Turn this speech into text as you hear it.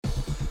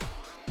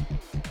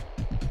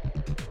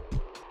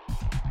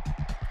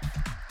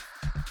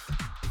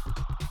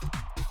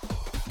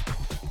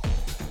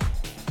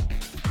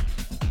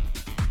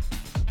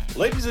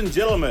Ladies and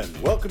gentlemen,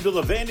 welcome to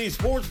the Vandy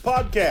Sports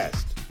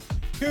Podcast.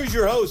 Here's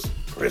your host,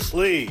 Chris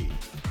Lee.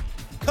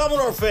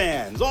 Commodore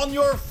fans, on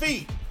your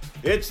feet.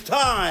 It's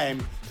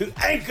time to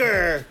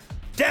anchor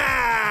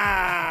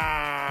down.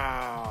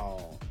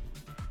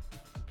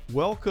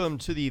 Welcome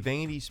to the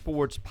Vandy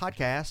Sports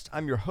Podcast.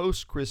 I'm your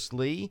host, Chris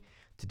Lee.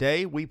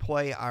 Today, we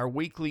play our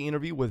weekly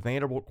interview with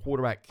Vanderbilt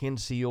quarterback Ken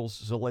Seals,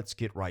 so let's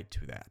get right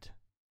to that.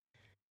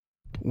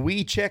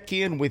 We check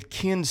in with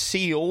Ken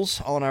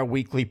Seals on our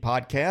weekly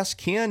podcast.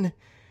 Ken,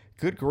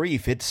 good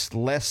grief, it's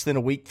less than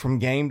a week from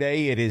game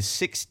day. It is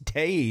 6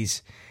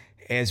 days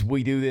as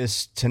we do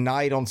this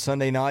tonight on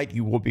Sunday night.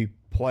 You will be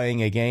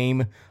playing a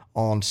game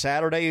on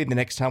Saturday. The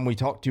next time we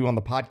talk to you on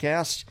the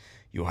podcast,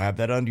 you'll have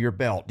that under your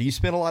belt. Do you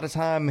spend a lot of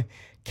time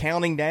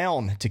counting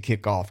down to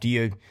kickoff? Do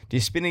you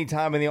spend any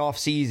time in the off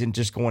season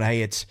just going,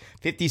 hey, it's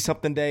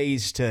 50-something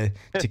days to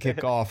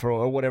kick off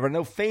or whatever?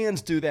 No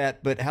fans do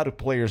that, but how do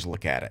players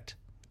look at it?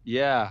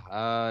 Yeah,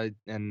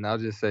 and I'll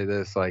just say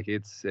this, like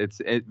it's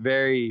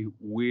very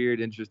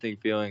weird, interesting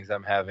feelings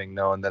I'm having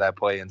knowing that I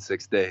play in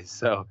 6 days.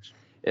 So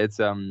it's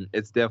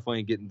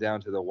definitely getting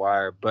down to the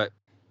wire. But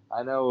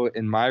I know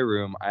in my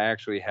room I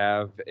actually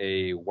have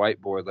a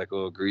whiteboard, like a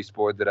little grease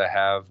board that I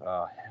have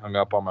hung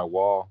up on my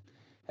wall,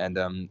 and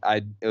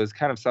it was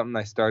kind of something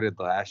I started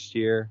last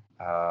year,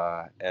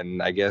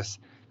 and I guess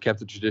kept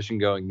the tradition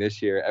going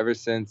this year. Ever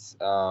since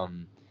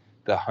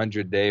the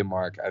 100-day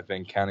mark, I've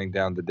been counting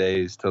down the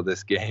days till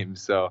this game.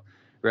 So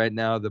right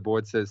now the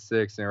board says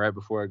 6, and right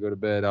before I go to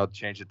bed, I'll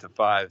change it to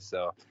 5.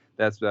 So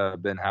that's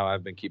been how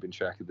I've been keeping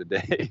track of the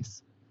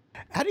days.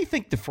 How do you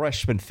think the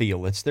freshmen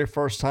feel? It's their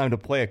first time to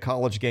play a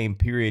college game,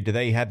 period. Do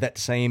they have that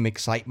same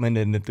excitement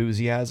and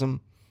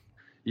enthusiasm?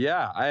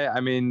 Yeah,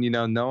 I mean,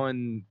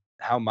 knowing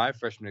how my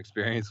freshman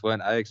experience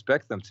went, I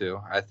expect them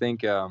to. I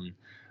think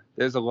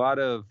there's a lot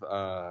of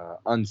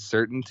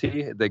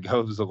uncertainty that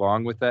goes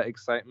along with that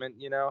excitement,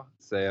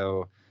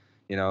 So,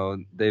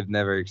 they've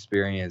never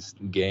experienced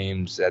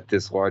games at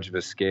this large of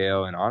a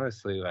scale. And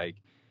honestly, like,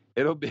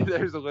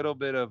 there's a little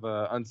bit of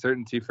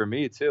uncertainty for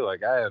me, too.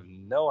 Like, I have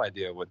no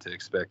idea what to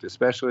expect,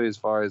 especially as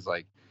far as,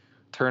 like,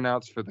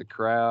 turnouts for the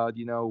crowd,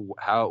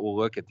 how it will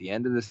look at the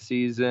end of the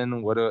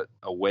season, what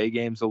away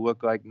games will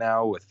look like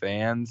now with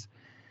fans.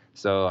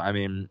 So, I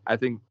mean, I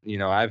think,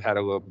 I've had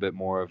a little bit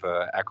more of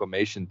a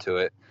acclimation to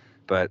it.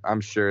 But I'm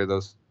sure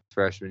those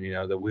freshmen,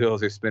 the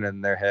wheels are spinning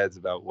in their heads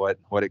about what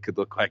it could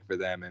look like for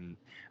them. And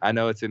I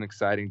know it's an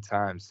exciting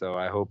time, so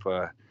I hope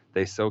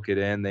they soak it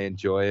in, they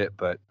enjoy it.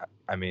 But,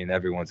 I mean,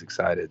 everyone's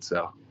excited.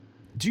 So,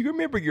 do you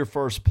remember your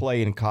first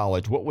play in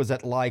college? What was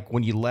that like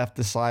when you left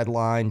the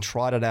sideline,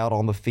 trotted out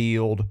on the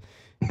field,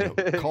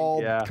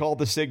 called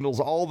the signals,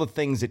 all the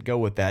things that go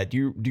with that? Do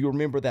you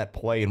remember that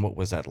play, and what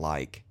was that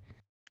like?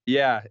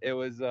 Yeah, it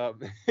was,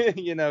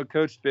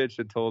 Coach Fitch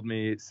had told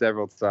me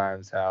several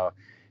times how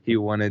he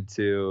wanted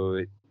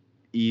to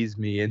ease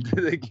me into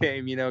the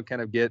game,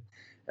 kind of get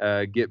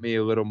me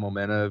a little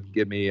momentum,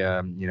 get me,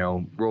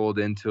 rolled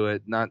into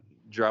it, not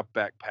drop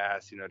back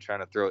pass, trying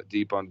to throw it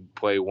deep on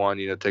play one,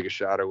 take a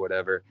shot or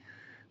whatever.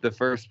 The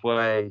first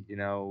play,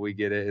 we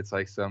get it. It's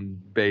like some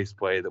base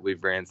play that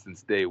we've ran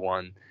since day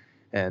one.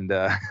 And,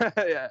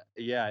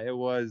 it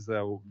was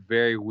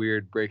very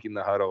weird breaking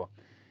the huddle.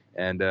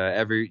 And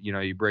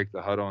you break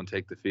the huddle and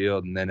take the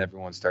field, and then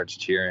everyone starts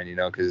cheering,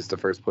 because it's the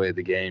first play of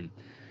the game.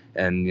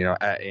 And,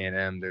 at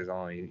A&M, there's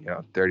only,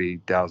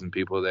 30,000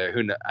 people there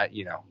who,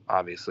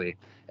 obviously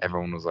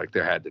everyone was like,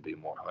 there had to be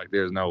more. Like,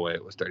 there's no way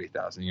it was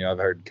 30,000. I've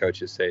heard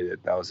coaches say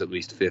that was at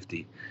least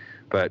 50.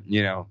 But,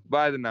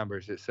 by the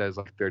numbers, it says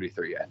like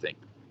 33, I think.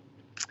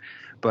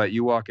 But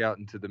you walk out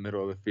into the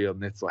middle of the field,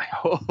 and it's like,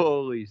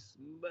 holy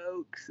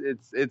smokes.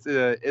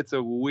 It's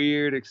a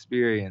weird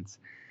experience.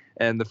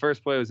 And the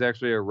first play was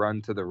actually a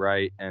run to the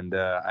right, and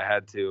I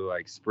had to,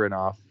 like, sprint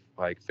off,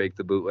 like, fake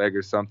the bootleg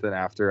or something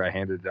after I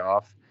handed it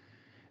off.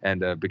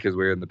 And because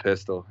we were in the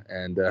pistol,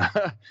 and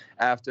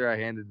after I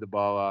handed the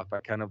ball off, I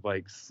kind of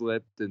like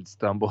slipped and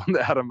stumbled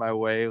out of my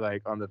way,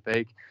 like on the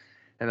fake.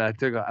 And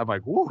I'm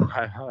like, whoo,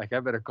 I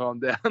better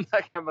calm down.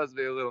 Like, I must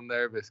be a little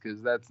nervous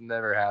because that's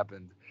never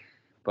happened.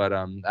 But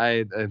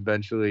I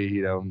eventually,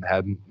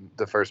 had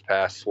the first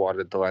pass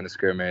swatted at the line of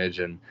scrimmage,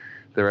 and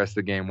the rest of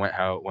the game went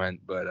how it went.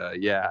 But I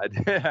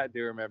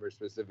do remember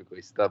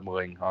specifically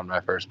stumbling on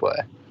my first play.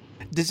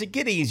 Does it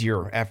get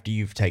easier after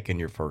you've taken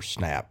your first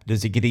snap?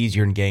 Does it get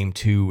easier in game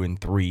 2 and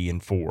 3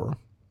 and 4?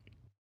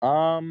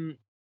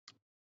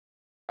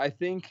 I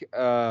think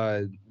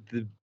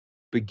the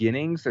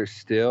beginnings are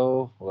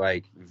still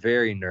like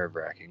very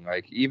nerve-wracking.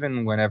 Like,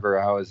 even whenever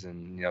I was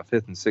in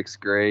 5th and 6th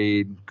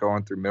grade,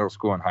 going through middle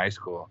school and high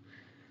school,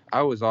 I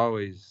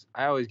always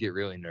get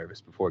really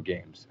nervous before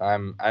games.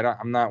 I'm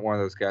not one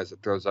of those guys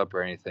that throws up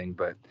or anything,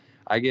 but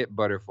I get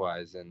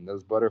butterflies, and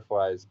those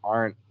butterflies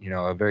aren't,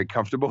 a very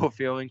comfortable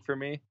feeling for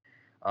me.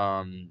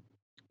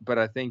 But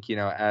I think,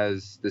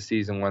 as the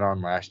season went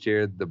on last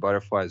year, the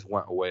butterflies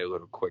went away a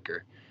little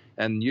quicker.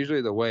 And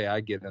usually the way I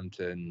get them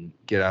to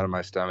get out of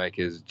my stomach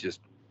is just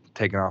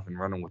taking off and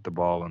running with the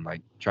ball and,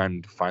 like,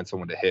 trying to find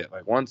someone to hit.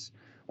 Like, once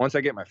once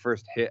I get my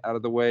first hit out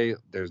of the way,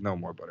 there's no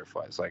more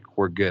butterflies. Like,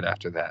 we're good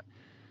after that.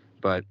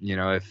 But,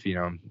 if,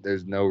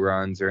 there's no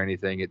runs or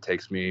anything, it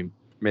takes me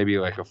maybe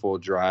like a full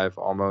drive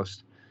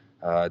almost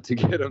to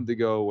get them to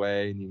go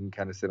away. And you can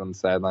kind of sit on the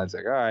sidelines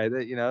like, all right,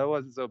 it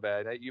wasn't so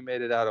bad. You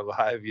made it out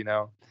alive,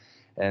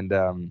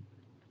 And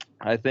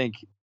I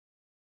think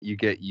you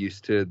get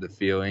used to the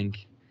feeling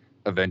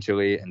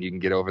eventually, and you can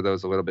get over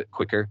those a little bit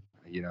quicker.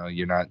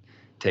 You're not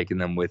taking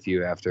them with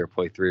you after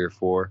play 3 or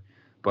 4.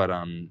 But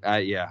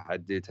I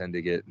do tend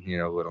to get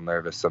a little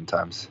nervous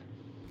sometimes.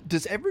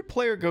 Does every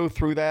player go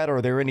through that, or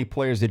are there any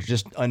players that are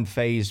just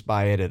unfazed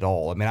by it at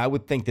all? I mean, I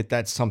would think that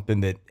that's something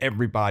that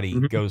everybody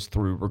goes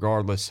through,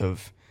 regardless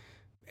of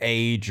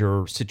age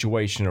or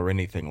situation or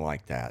anything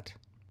like that.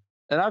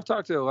 And I've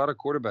talked to a lot of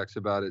quarterbacks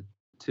about it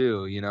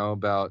too.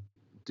 About,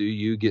 do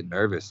you get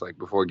nervous like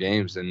before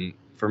games? And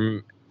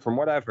from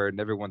what I've heard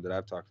and everyone that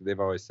I've talked to, they've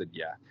always said,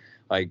 yeah,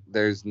 like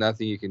there's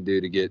nothing you can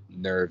do to get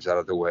nerves out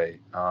of the way.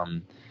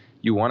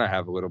 You want to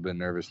have a little bit of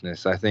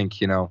nervousness. I think,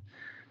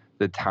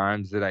 the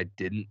times that I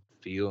didn't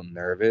feel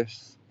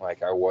nervous,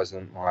 like I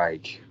wasn't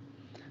like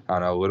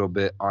on a little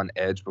bit on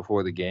edge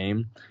before the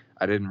game,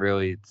 I didn't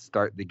really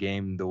start the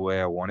game the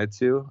way I wanted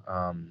to.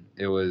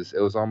 It was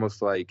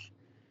almost like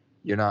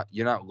you're not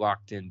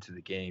locked into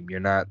the game. You're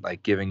not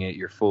like giving it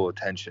your full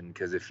attention,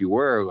 because if you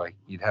were, like,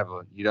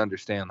 you'd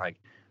understand like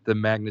the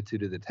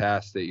magnitude of the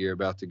task that you're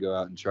about to go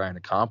out and try and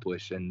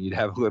accomplish, and you'd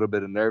have a little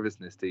bit of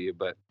nervousness to you.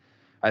 But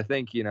I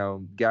think,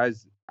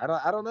 guys, I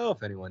don't know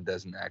if anyone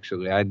doesn't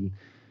actually.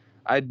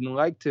 I'd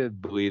like to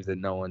believe that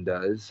no one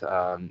does,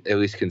 at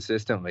least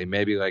consistently.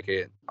 Maybe like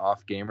an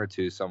off game or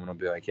two, someone will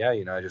be like, yeah,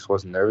 I just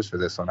wasn't nervous for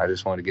this one. I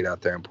just wanted to get out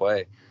there and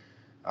play.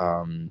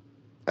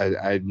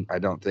 I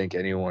don't think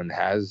anyone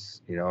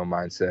has, a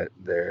mindset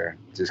there.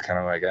 Just kind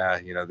of like,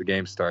 the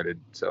game started,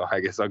 so I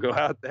guess I'll go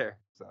out there.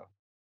 So.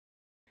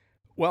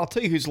 Well, I'll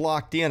tell you who's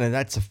locked in, and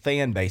that's a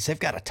fan base. They've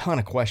got a ton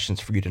of questions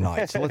for you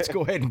tonight, so let's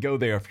go ahead and go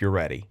there if you're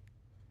ready.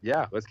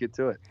 Yeah, let's get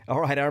to it.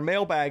 All right, our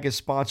mailbag is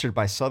sponsored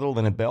by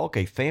Sutherland & Belk,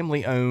 a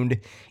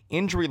family-owned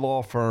injury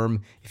law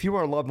firm. If you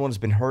or a loved one has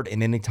been hurt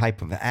in any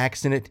type of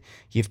accident,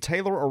 give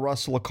Taylor or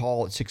Russell a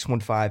call at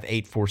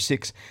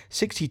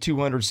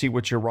 615-846-6200, see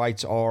what your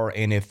rights are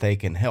and if they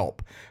can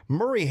help.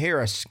 Murray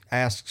Harris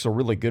asks a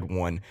really good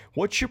one.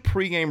 What's your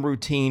pregame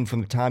routine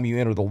from the time you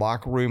enter the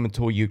locker room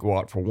until you go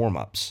out for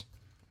warm-ups?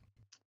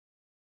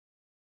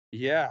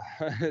 Yeah,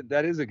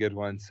 that is a good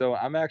one. So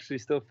I'm actually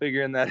still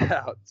figuring that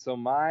out. So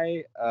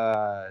my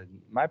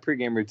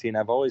pregame routine,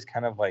 I've always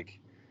kind of like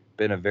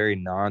been a very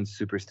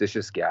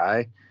non-superstitious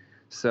guy.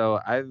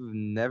 So I've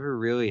never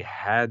really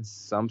had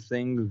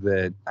something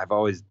that I've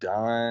always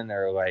done,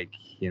 or like,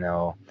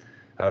 a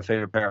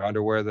favorite pair of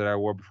underwear that I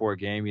wore before a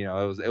game.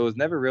 It was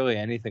never really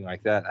anything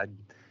like that. I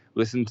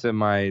listened to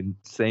my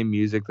same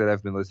music that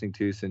I've been listening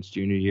to since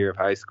junior year of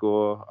high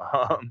school.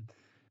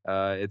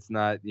 It's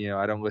not,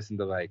 I don't listen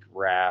to like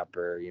rap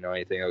or,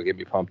 anything that'll get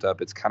me pumped up.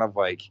 It's kind of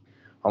like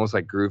almost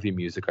like groovy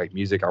music, like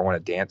music I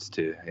want to dance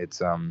to. It's,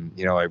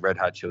 like Red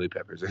Hot Chili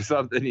Peppers or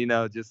something,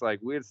 just like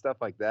weird stuff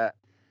like that.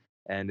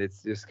 And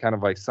it's just kind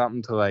of like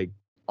something to like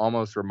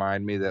almost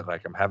remind me that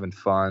like I'm having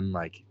fun,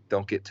 like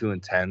don't get too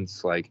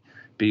intense, like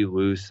be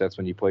loose. That's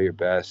when you play your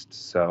best.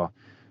 So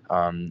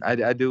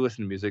I do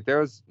listen to music. There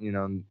was,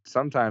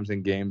 sometimes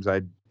in games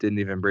I didn't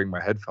even bring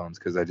my headphones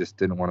because I just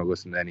didn't want to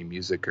listen to any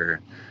music,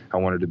 or I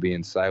wanted to be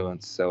in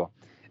silence. So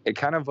it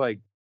kind of like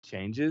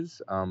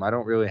changes. I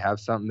don't really have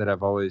something that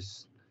I've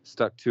always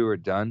stuck to or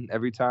done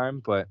every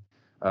time, but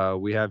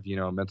we have,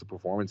 a mental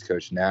performance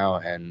coach now.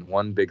 And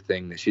one big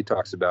thing that she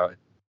talks about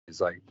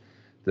is like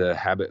the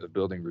habit of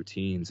building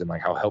routines and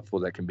like how helpful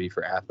that can be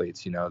for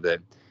athletes.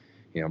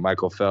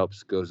 Michael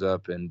Phelps goes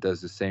up and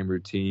does the same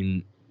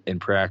routine in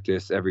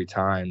practice every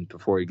time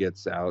before he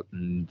gets out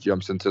and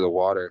jumps into the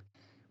water,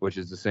 which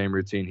is the same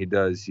routine he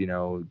does,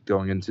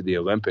 going into the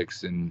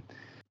Olympics. And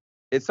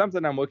it's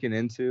something I'm looking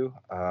into.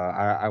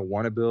 I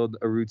want to build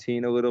a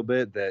routine a little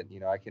bit that,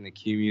 I can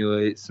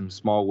accumulate some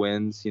small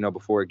wins,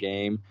 before a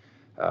game,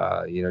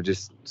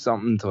 just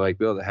something to like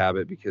build a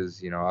habit,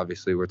 because,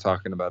 obviously we're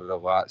talking about it a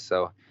lot.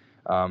 So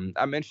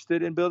I'm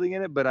interested in building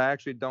in it, but I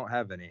actually don't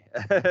have any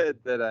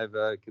that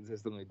I've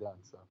consistently done.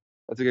 So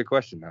that's a good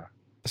question though.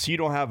 So you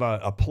don't have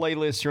a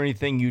playlist or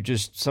anything? You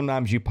just,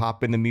 sometimes you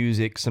pop in the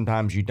music,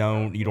 sometimes you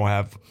don't. You don't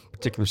have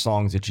particular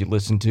songs that you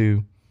listen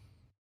to?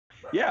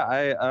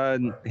 Yeah,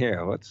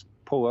 here, let's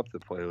pull up the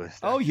playlist.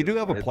 Oh, you do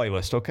have a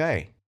playlist,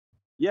 okay.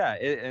 Yeah,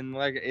 and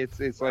like it's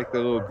like the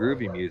little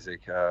groovy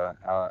music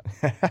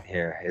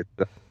here.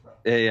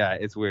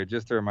 It's weird.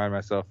 Just to remind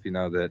myself,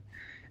 that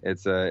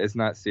it's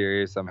not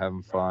serious. I'm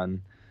having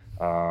fun.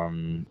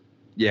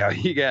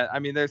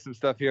 There's some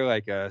stuff here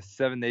like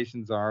Seven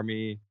Nations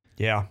Army.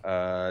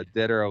 Yeah.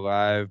 Dead or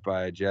Alive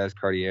by Jazz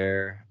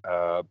Cartier,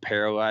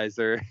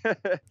 Paralyzer.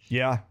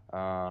 Yeah.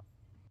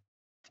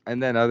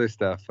 And then other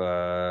stuff,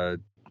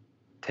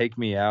 Take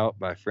Me Out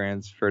by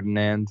Franz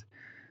Ferdinand,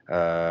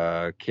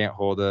 Can't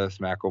Hold Us,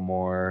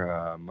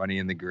 Macklemore, Money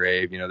in the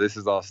Grave. This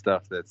is all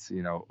stuff that's,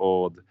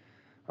 old.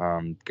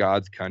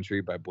 God's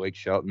Country by Blake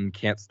Shelton,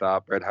 Can't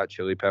Stop, Red Hot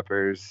Chili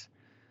Peppers.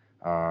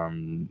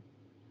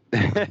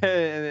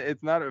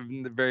 It's not a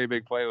very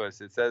big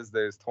playlist. It says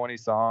there's 20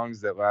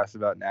 songs that last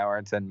about an hour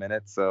and 10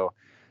 minutes. So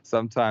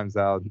sometimes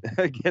I'll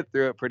get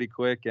through it pretty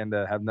quick and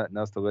have nothing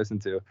else to listen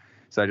to.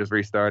 So I just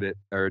restart it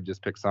or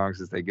just pick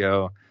songs as they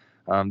go.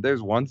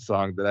 There's one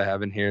song that I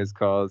have in here. It's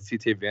called Si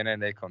Te Viene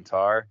de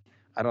Contar.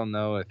 I don't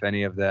know if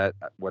any of that,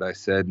 what I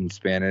said in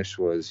Spanish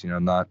was,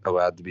 not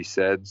allowed to be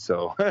said.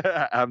 So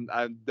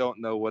I don't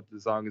know what the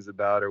song is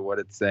about or what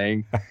it's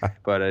saying,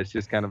 but it's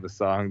just kind of a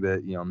song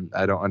that,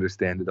 I don't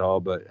understand at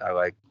all, but I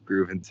like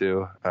grooving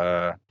to.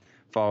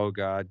 Follow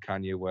God,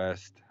 Kanye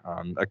West,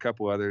 a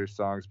couple other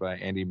songs by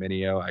Andy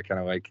Mineo. I kind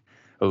of like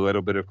a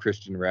little bit of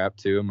Christian rap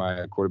too.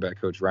 My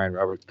quarterback coach, Ryan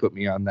Roberts, put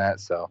me on that.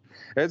 So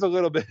there's a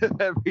little bit of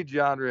every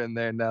genre in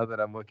there now that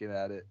I'm looking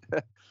at it.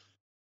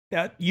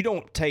 Now, you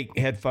don't take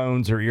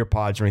headphones or ear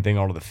pods or anything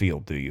onto the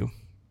field, do you?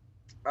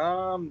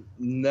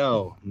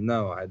 No,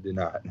 I do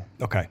not.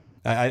 Okay.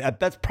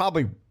 That's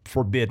probably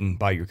forbidden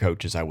by your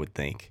coaches, I would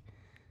think.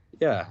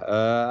 Yeah.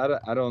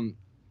 I don't.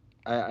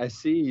 I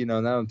see, now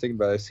I'm thinking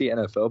about it, I see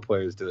NFL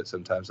players do it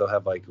sometimes. They'll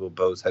have like little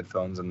Bose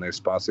headphones and their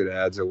sponsored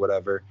ads or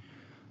whatever.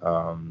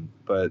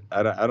 But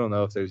I don't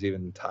know if there's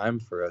even time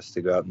for us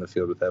to go out in the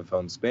field with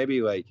headphones.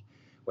 Maybe like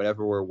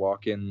whenever we're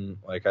walking,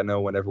 like I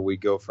know whenever we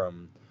go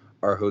from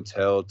our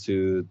hotel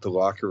to the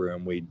locker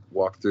room, we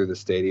walk through the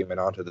stadium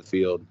and onto the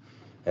field,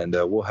 and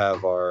we'll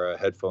have our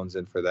headphones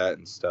in for that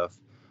and stuff.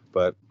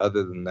 But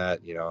other than that,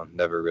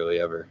 never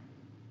really ever.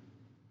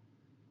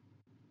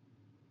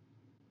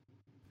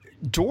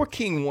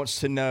 Dorking wants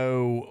to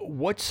know,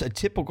 what's a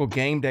typical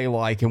game day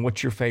like and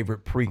what's your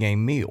favorite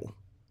pregame meal?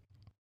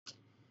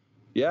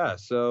 Yeah,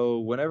 so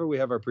whenever we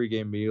have our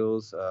pregame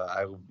meals,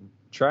 I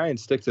try and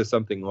stick to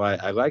something light.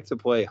 I like to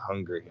play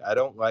hungry. I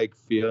don't like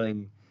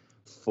feeling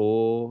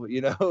full,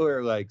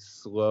 or like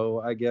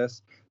slow, I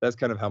guess. That's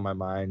kind of how my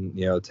mind,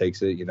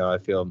 takes it. I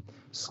feel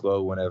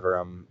slow whenever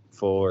I'm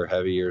full or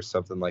heavy or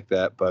something like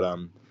that. But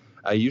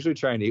I usually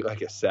try and eat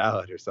like a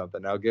salad or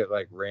something. I'll get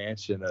like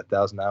ranch and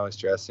 1,000 Islands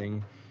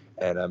dressing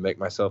and make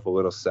myself a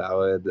little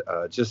salad.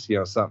 Just,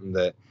 something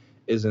that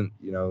isn't,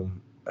 my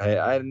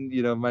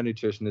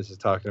nutritionist is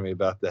talking to me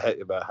about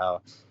that, about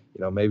how,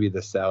 maybe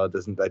the salad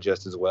doesn't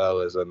digest as well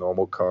as a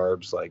normal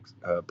carbs like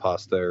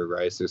pasta or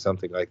rice or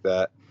something like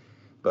that.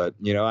 But,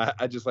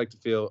 I just like to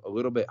feel a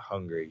little bit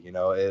hungry.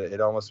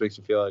 It almost makes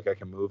me feel like I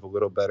can move a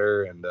little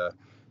better and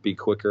be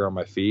quicker on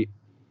my feet.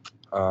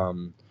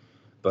 But,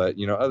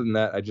 other than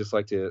that,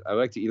 I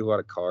like to eat a lot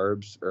of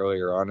carbs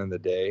earlier on in the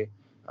day,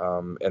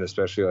 and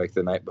especially like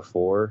the night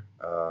before,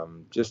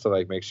 just to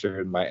like make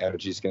sure my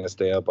energy is going to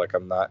stay up. Like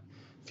I'm not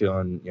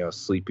feeling,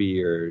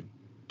 sleepy or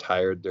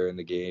tired during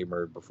the game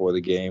or before the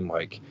game.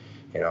 Like,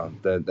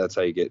 that's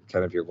how you get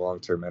kind of your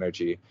long-term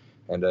energy.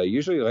 And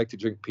usually I like to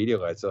drink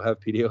Pedialytes. They'll have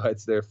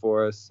Pedialytes there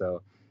for us.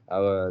 So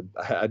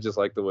I just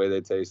like the way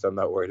they taste. I'm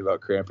not worried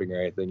about cramping or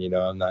anything.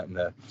 I'm not in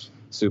a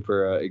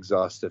super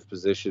exhaustive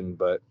position,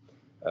 but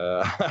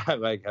I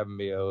like having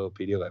me a little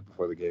Pedialyte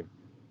before the game.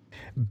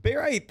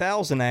 Bear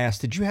 8000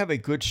 asked, did you have a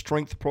good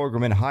strength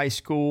program in high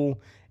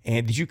school?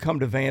 And did you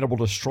come to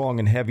Vanderbilt as strong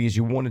and heavy as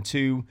you wanted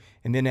to?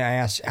 And then I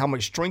asked, how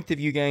much strength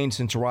have you gained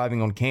since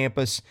arriving on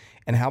campus?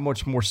 And how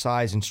much more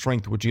size and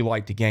strength would you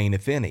like to gain,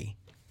 if any?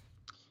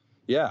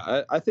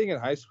 Yeah, I think in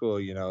high school,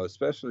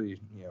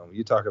 especially,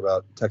 you talk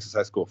about Texas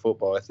high school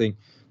football, I think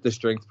the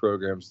strength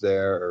programs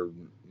there are,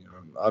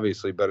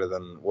 obviously better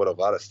than what a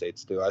lot of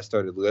states do. I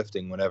started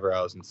lifting whenever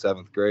I was in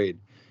 7th grade.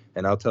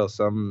 And I'll tell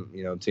some,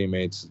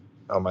 teammates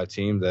on my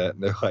team that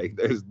they're like,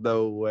 there's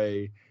no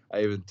way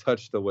I even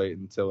touched the weight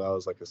until I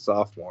was like a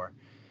sophomore.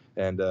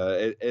 And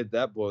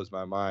that blows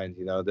my mind.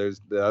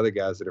 There's the other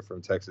guys that are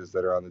from Texas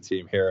that are on the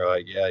team here are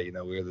like, yeah,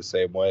 we're the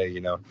same way.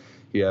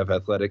 You have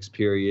athletics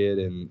period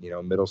and,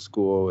 middle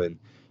school, and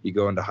you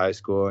go into high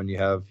school and you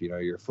have,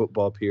 your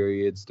football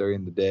periods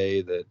during the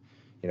day that,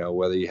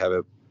 whether you have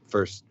a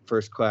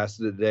first class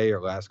of the day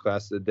or last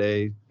class of the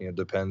day,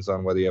 depends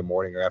on whether you have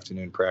morning or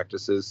afternoon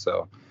practices.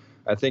 So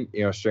I think,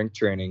 strength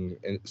training,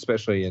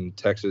 especially in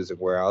Texas and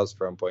where I was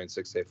from playing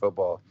 6A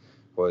football,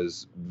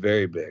 was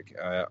very big.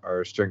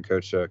 Our strength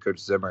coach, Coach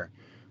Zimmer,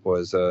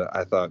 was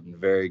I thought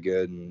very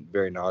good and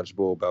very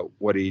knowledgeable about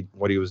what he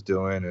was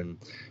doing, and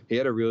he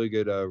had a really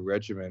good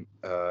regiment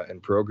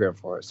and program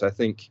for us. I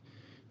think,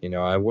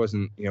 I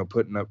wasn't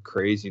putting up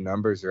crazy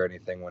numbers or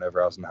anything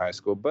whenever I was in high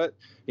school, but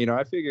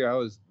I figure I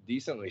was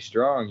decently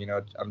strong.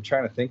 I'm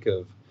trying to think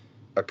of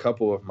a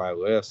couple of my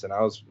lifts, and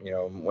I was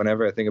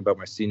whenever I think about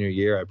my senior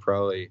year, I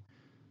probably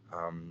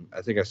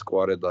I think I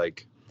squatted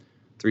like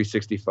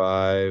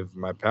 365.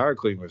 My power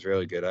clean was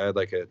really good. I had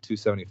like a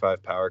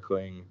 275 power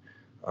clean.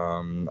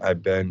 I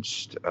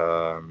benched,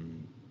 I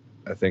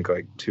think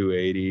like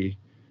 280,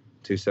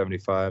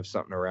 275,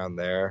 something around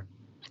there.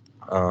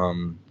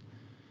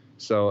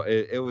 So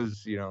it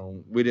was,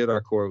 we did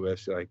our core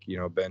lifts, like,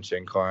 bench,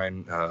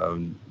 incline,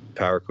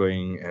 power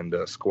clean, and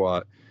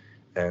squat.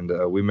 And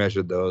we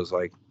measured those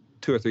like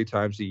 2 or 3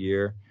 times a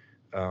year.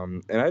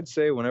 And I'd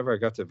say whenever I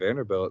got to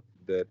Vanderbilt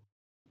that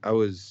I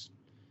was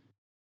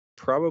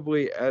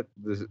probably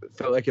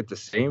felt like at the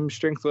same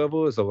strength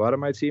level as a lot of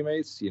my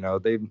teammates.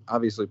 They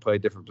obviously play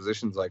different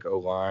positions like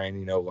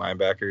O-line,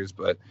 linebackers,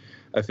 but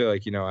I feel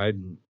like, I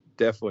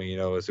definitely,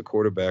 as a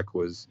quarterback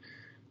was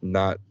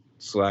not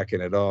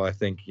slacking at all. I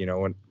think,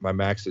 when my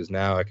max is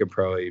now, I could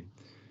probably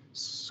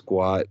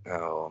squat.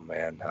 Oh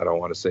man, I don't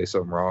want to say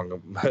something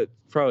wrong, but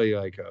probably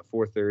like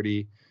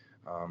 430.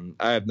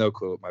 I have no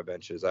clue what my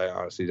bench is. I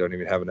honestly don't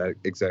even have an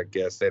exact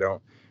guess. They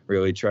don't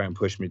really try and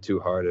push me too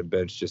hard at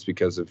bench just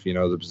because of,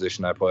 the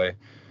position I play.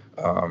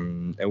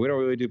 And we don't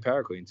really do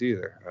power cleans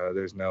either.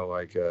 There's no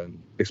like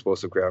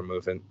explosive ground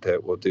movement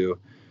that we'll do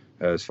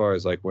as far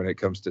as like when it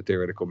comes to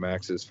theoretical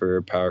maxes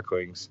for power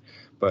cleans.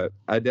 But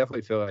I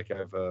definitely feel like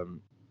I've,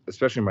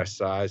 especially my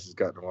size has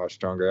gotten a lot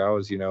stronger. I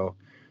was,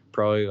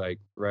 probably like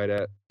right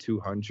at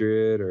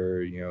 200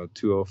 or,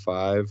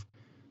 205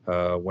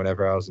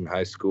 whenever I was in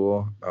high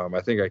school.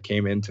 I think I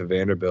came into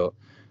Vanderbilt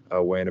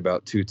weighing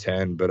about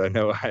 210, but I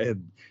know I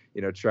had,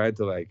 tried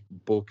to like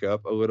bulk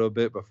up a little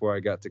bit before I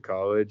got to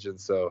college. And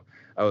so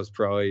I was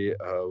probably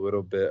a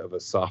little bit of a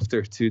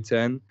softer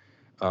 210.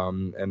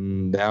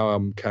 And now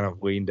I'm kind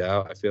of leaned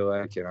out, I feel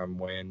like, and I'm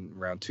weighing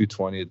around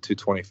 220 to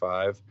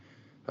 225.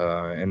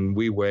 And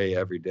we weigh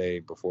every day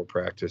before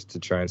practice to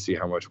try and see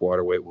how much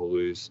water weight we'll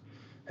lose.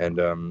 And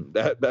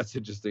that's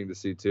interesting to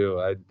see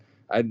too.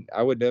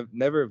 I would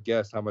never have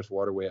guessed how much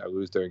water weight I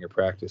lose during a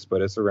practice,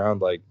 but it's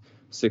around like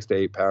 6 to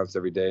 8 pounds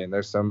every day. And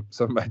there's some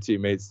of my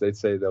teammates, they'd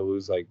say they'll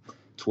lose like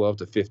 12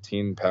 to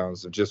 15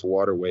 pounds of just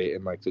water weight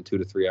in like the 2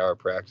 to 3 hour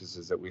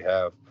practices that we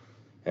have.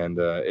 And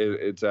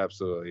it's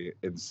absolutely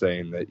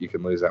insane that you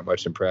can lose that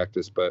much in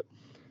practice. But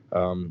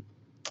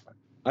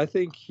I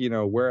think,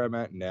 where I'm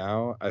at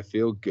now, I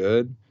feel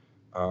good.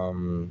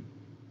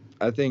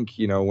 I think,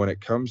 when it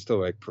comes to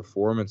like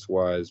performance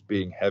wise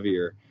being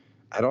heavier,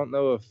 I don't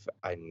know if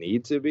I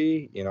need to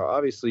be,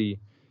 obviously,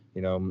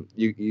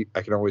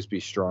 I can always be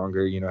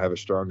stronger, have a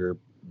stronger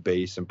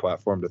base and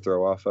platform to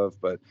throw off of.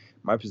 But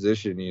my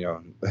position,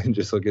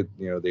 just look at,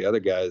 the other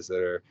guys that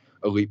are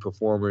elite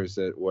performers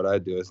at what I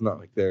do. It's not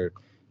like they're,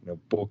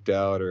 bulked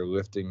out or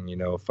lifting,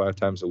 5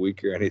 times a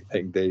week or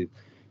anything. They,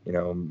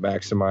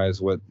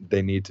 maximize what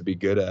they need to be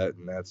good at.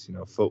 And that's,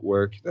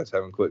 footwork, that's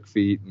having quick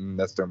feet, and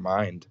that's their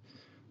mind.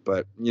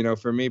 But,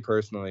 for me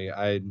personally,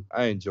 I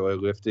enjoy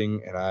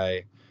lifting, and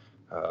I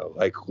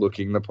like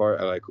looking the part.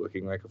 I like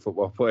looking like a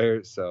football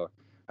player. So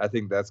I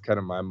think that's kind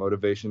of my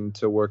motivation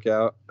to work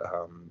out.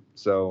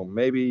 So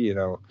maybe,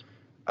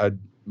 I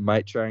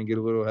might try and get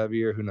a little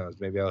heavier. Who knows?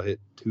 Maybe I'll hit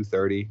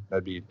 230.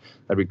 That'd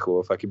be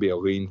cool. If I could be a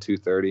lean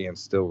 230 and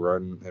still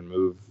run and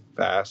move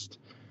fast,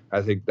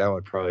 I think that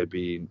would probably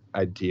be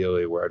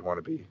ideally where I'd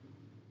want to be.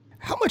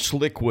 How much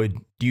liquid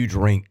do you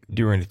drink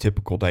during a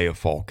typical day of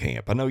fall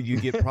camp? I know you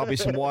get probably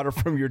some water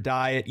from your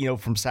diet,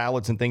 from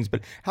salads and things,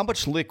 but how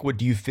much liquid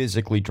do you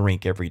physically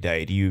drink every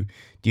day? Do you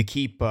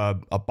keep a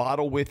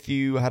bottle with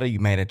you? How do you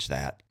manage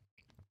that?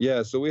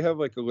 Yeah, so we have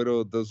like those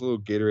little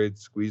Gatorade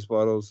squeeze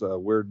bottles.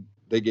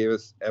 They gave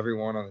us,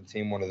 everyone on the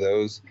team, one of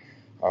those.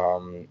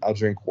 I'll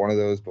drink one of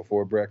those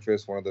before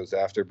breakfast, one of those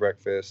after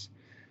breakfast.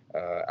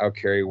 I'll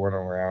carry one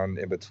around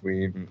in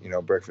between,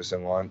 breakfast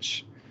and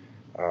lunch.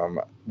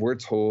 We're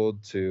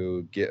told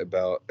to get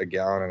about 1.5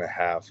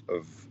 gallons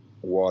of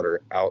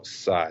water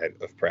outside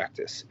of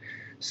practice.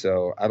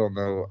 So I don't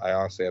know. I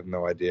honestly have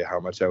no idea how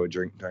much I would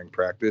drink during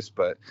practice,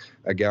 but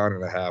 1.5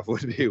 gallons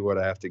would be what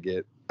I have to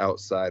get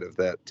outside of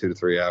that 2 to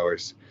 3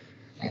 hours.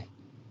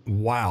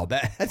 Wow,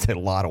 that's a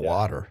lot of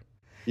water.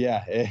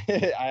 Yeah,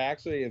 I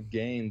actually have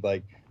gained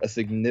like a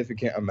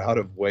significant amount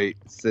of weight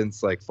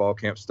since like fall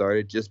camp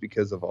started, just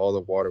because of all the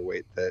water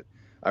weight that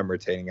I'm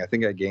retaining. I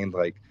think I gained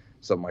like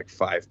something like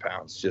 5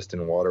 pounds just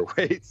in water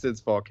weight since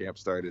fall camp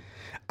started.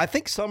 I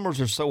think summers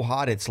are so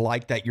hot, it's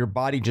like that your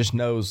body just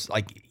knows,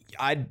 like,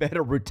 I'd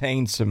better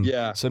retain some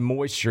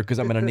moisture because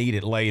I'm going to need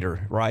it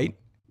later, right?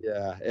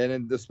 Yeah,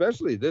 and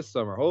especially this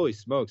summer, holy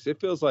smokes, it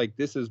feels like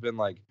this has been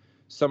like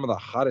some of the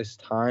hottest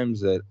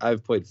times that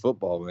I've played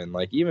football in.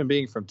 Like, even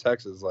being from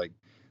Texas, like,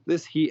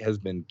 this heat has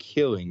been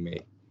killing me.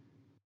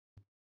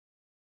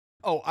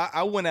 Oh,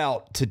 I went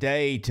out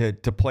today to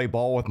play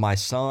ball with my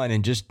son,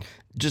 and just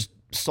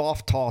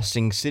soft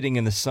tossing, sitting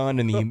in the sun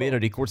and the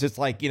humidity. Of course, it's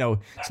like,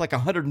 it's like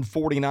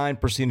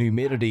 149%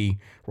 humidity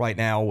right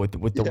now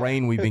with the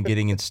rain we've been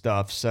getting and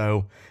stuff.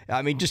 So,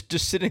 I mean, just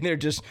sitting there,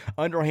 just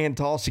underhand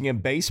tossing in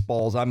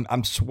baseballs,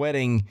 I'm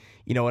sweating,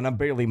 and I'm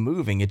barely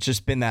moving. It's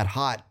just been that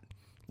hot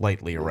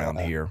lately around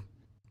here.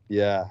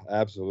 Yeah,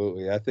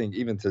 absolutely. I think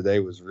even today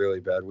was really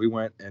bad. We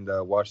went and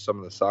watched some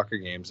of the soccer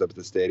games up at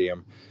the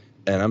stadium,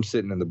 and I'm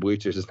sitting in the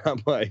bleachers, and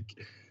I'm like,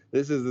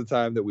 this is the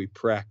time that we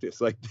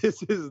practice. Like,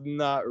 this is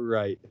not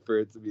right for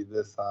it to be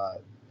this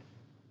hot.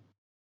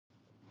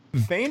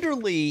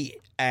 Vanderlee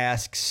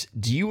asks,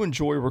 do you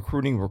enjoy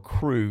recruiting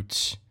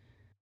recruits?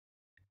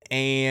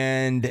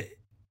 And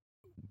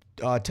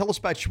tell us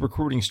about your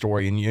recruiting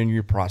story and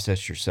your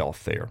process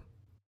yourself there.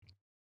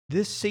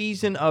 This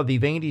season of the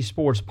Vandy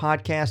Sports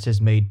Podcast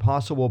is made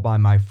possible by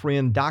my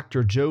friend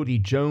Dr. Jody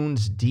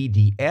Jones,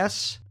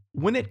 DDS.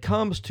 When it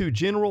comes to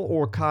general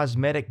or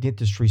cosmetic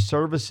dentistry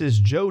services,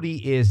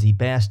 Jody is the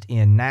best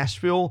in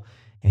Nashville.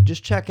 And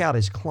just check out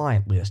his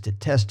client list. It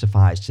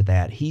testifies to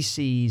that. He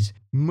sees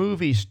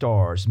movie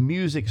stars,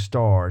 music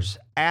stars,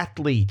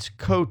 athletes,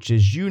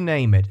 coaches, you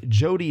name it.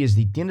 Jody is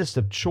the dentist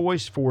of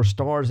choice for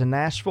stars in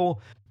Nashville,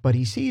 but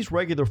he sees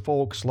regular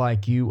folks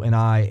like you and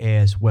I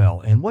as well.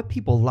 And what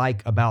people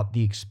like about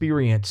the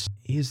experience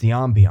is the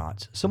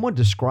ambiance. Someone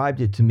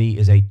described it to me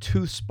as a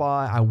tooth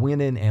spa. I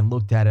went in and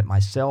looked at it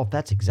myself.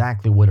 That's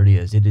exactly what it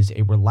is. It is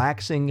a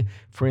relaxing,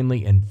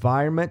 friendly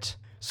environment.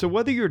 So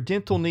whether your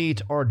dental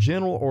needs are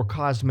general or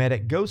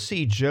cosmetic, go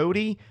see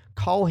Jody.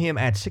 Call him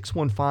at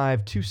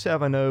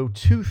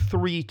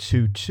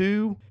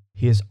 615-270-2322.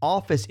 His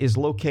office is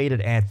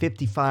located at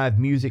 55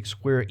 Music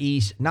Square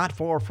East, not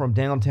far from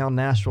downtown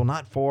Nashville,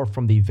 not far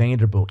from the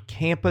Vanderbilt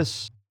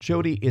campus.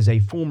 Jody is a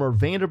former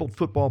Vanderbilt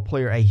football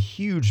player, a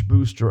huge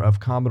booster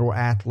of Commodore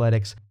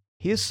athletics.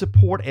 His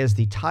support as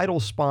the title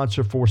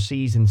sponsor for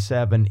Season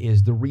 7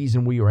 is the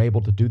reason we are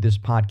able to do this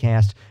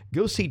podcast.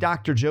 Go see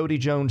Dr. Jody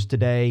Jones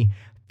today.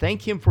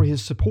 Thank him for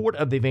his support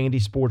of the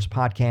Vandy Sports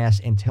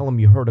Podcast and tell him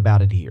you heard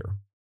about it here.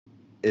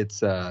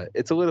 It's a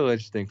little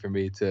interesting for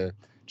me to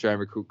try and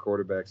recruit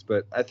quarterbacks,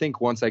 but I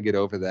think once I get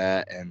over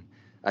that and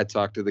I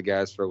talk to the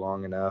guys for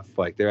long enough,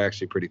 like they're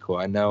actually pretty cool.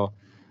 I know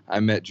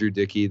I met Drew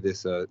Dickey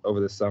over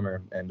the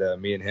summer, and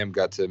me and him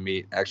got to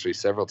meet actually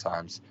several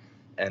times,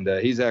 and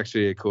he's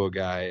actually a cool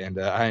guy, and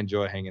I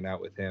enjoy hanging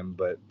out with him.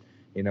 But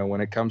when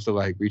it comes to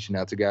like reaching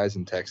out to guys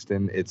and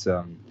texting, it's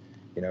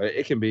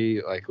it can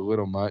be like a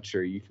little much,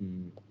 or you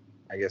can,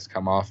 I guess,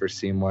 come off or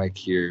seem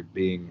like you're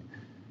being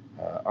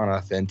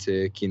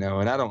unauthentic, and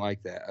I don't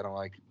like that. I don't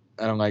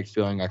like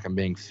feeling like I'm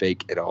being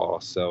fake at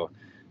all. So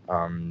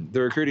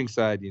the recruiting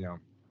side,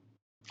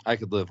 I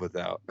could live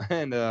without.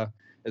 And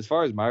as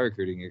far as my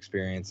recruiting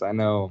experience, I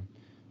know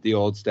the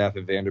old staff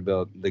at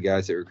Vanderbilt, the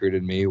guys that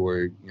recruited me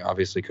were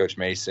obviously Coach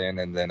Mason,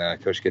 and then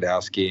Coach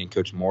Godowski and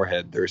Coach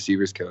Moorhead, the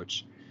receivers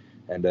coach.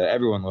 And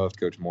everyone loved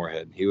Coach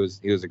Moorhead. He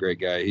was a great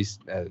guy. He's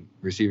a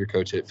receiver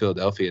coach at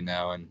Philadelphia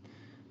now, and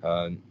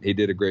he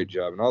did a great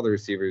job. And all the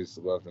receivers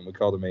loved him. We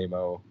called him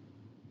Amo.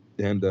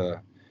 And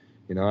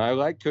I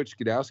like Coach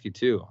Godowski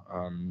too.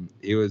 I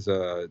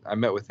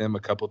met with him a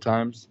couple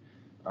times.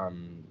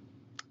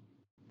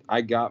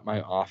 I got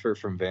my offer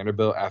from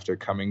Vanderbilt after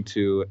coming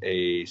to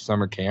a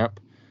summer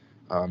camp.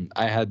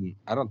 I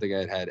don't think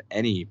I had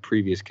any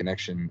previous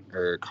connection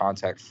or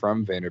contact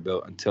from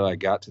Vanderbilt until I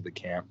got to the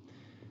camp,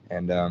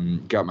 and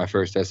got my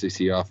first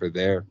SEC offer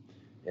there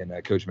in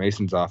Coach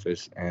Mason's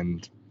office.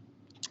 And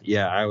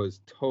yeah, I was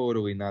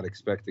totally not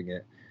expecting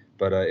it,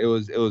 but it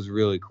was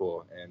really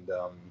cool. And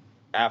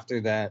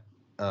after that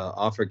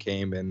offer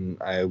came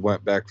and I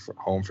went back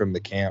home from the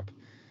camp,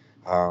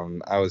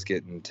 I was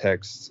getting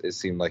texts, it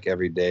seemed like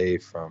every day,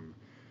 from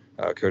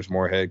Coach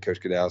Moorhead,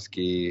 Coach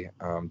Godowski,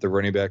 the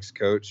running backs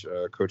coach,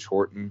 Coach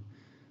Horton.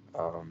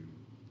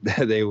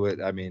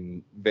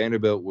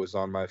 Vanderbilt was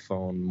on my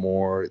phone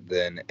more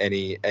than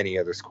any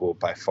other school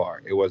by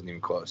far. It wasn't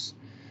even close.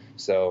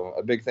 So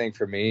a big thing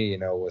for me,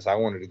 was I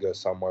wanted to go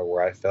somewhere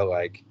where I felt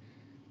like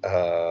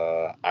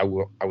I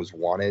was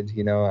wanted.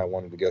 I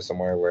wanted to go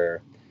somewhere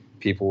where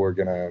people were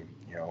gonna,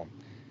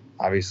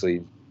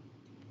 obviously,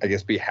 I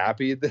guess, be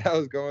happy that I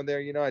was going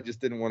there. I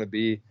just didn't want to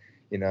be,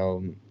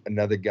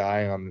 another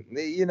guy on,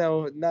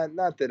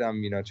 not that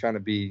I'm, trying to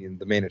be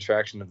the main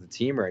attraction of the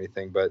team or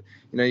anything, but,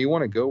 you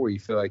want to go where you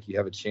feel like you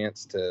have a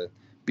chance to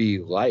be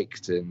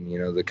liked, and,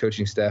 the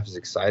coaching staff is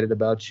excited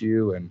about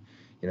you, and,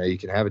 you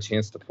can have a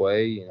chance to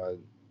play.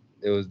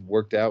 It was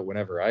worked out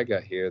whenever I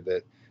got here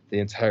that the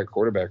entire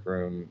quarterback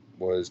room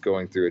was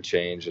going through a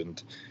change,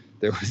 and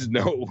there was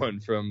no one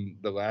from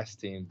the last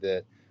team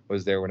that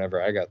was there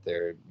whenever I got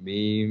there.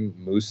 Me,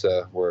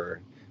 Musa,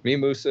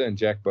 and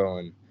Jack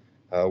Bowen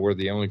were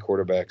the only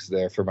quarterbacks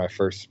there for my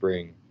first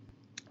spring.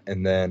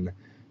 And then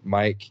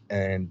Mike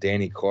and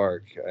Danny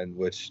Clark, and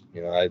which,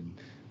 I'd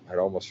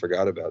almost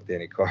forgot about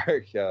Danny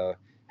Clark,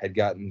 had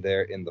gotten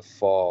there in the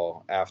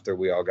fall after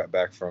we all got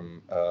back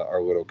from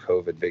our little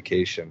COVID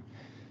vacation.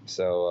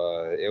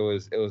 So it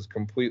was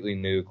completely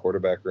new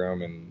quarterback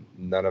room, and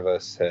none of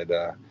us had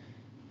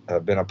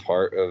been a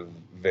part of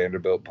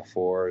Vanderbilt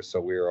before.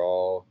 So we were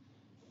all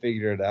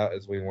figuring it out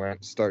as we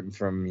went, starting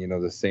from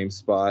the same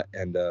spot.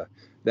 And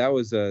that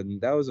was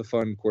a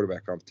fun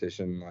quarterback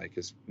competition. Like,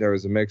 there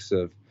was a mix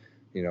of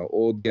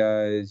old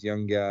guys,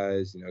 young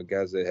guys,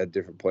 guys that had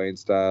different playing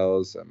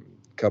styles, a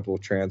couple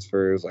of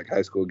transfers, like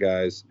high school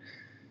guys,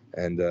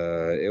 and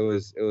it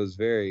was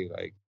very,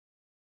 like,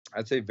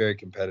 I'd say, very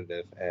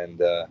competitive, and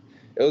it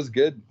was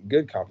good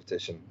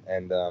competition.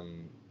 And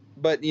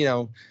but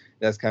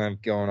that's kind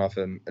of going off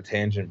in a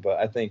tangent, but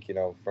I think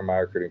for my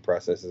recruiting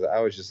processes, I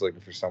was just looking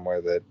for somewhere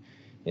that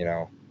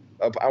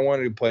I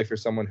wanted to play for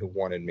someone who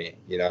wanted me.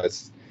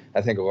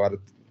 I think a lot of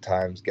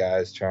times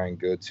guys try and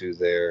go to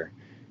their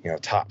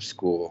top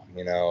school,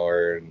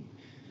 or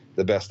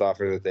the best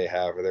offer that they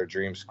have, or their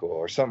dream school,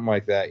 or something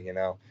like that,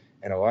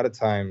 and a lot of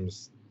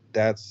times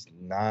that's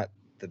not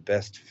the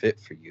best fit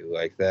for you,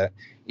 like that.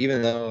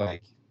 Even though,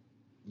 like,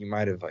 you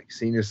might have like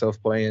seen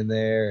yourself playing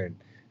there, and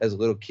as a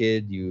little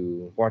kid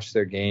you watched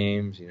their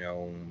games,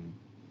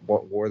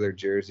 what wore their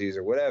jerseys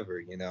or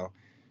whatever,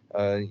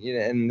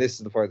 and this is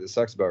the part that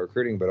sucks about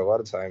recruiting, but a lot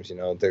of times,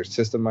 their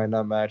system might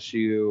not match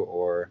you,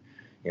 or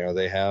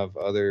they have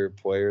other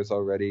players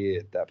already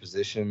at that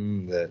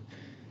position that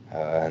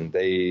and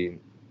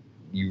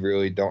you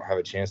really don't have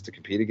a chance to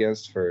compete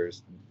against for a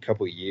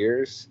couple of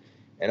years.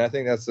 And I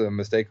think that's a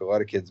mistake a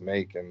lot of kids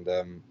make. And,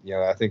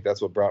 I think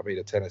that's what brought me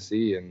to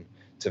Tennessee and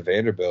to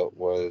Vanderbilt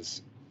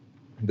was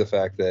the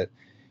fact that,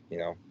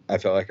 I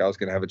felt like I was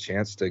going to have a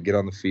chance to get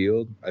on the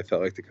field. I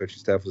felt like the coaching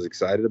staff was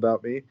excited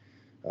about me.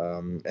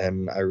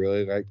 And I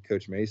really liked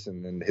Coach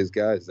Mason and his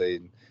guys. They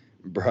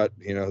brought,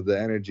 the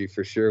energy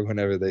for sure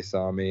whenever they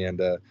saw me. And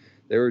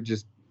they were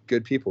just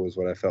good people is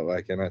what I felt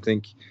like. And I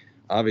think,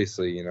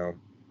 obviously,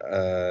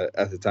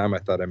 at the time I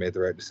thought I made the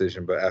right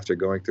decision. But after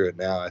going through it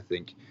now, I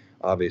think,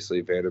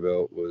 obviously,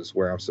 Vanderbilt was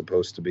where I'm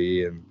supposed to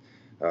be and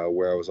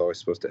where I was always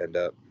supposed to end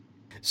up.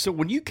 So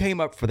when you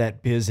came up for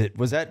that visit,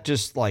 was that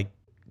just like,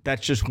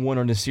 that's just one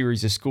in a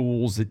series of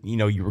schools that,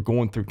 you were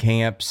going through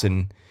camps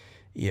and,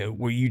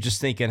 were you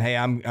just thinking, hey,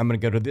 I'm going to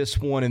go to this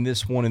one and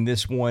this one and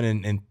this one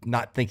and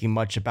not thinking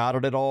much about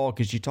it at all?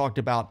 Because you talked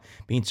about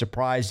being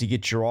surprised to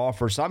get your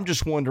offer. So I'm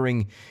just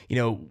wondering,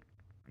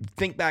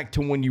 think back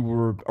to when you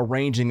were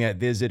arranging that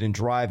visit and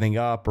driving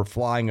up or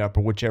flying up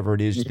or whichever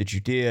it is that you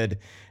did.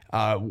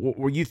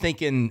 Were you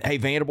thinking, hey,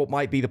 Vanderbilt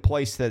might be the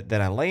place that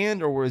I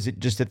land, or was it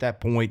just at that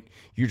point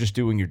you're just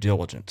doing your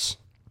diligence?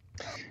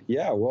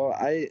 Yeah, well,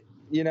 I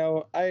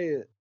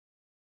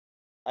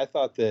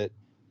thought that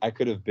I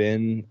could have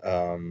been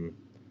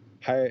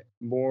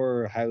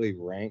more highly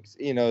ranked.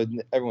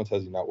 Everyone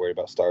tells you not worried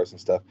about stars and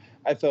stuff.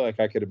 I felt like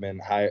I could have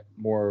been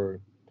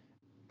more.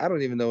 I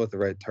don't even know what the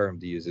right term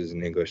to use is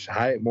in English.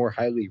 More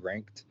highly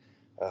ranked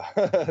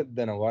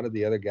than a lot of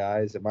the other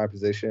guys at my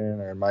position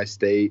or in my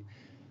state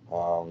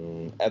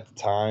at the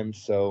time.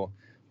 So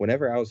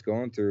whenever I was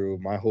going through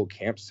my whole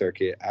camp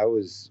circuit,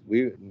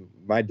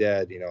 my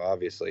dad,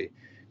 obviously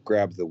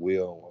grabbed the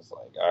wheel and was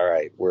like, all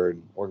right, we're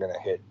going to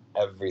hit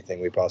everything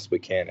we possibly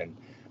can. And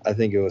I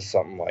think it was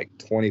something like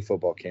 20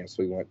 football camps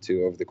we went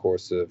to over the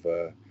course of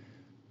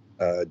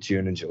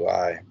June and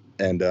July.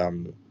 And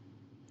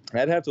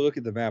I'd have to look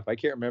at the map. I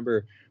can't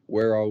remember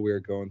where all we were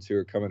going to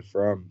or coming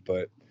from,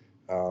 but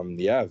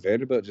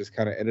Vanderbilt just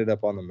kind of ended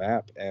up on the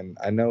map. And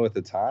I know at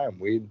the time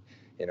we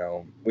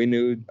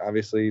knew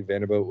obviously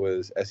Vanderbilt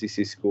was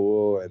SEC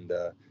school and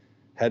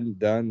hadn't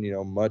done,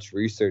 much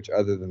research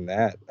other than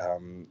that.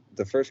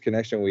 The first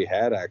connection we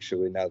had,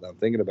 actually, now that I'm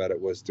thinking about it,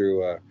 was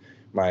through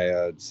my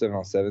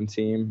 7-on-7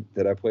 team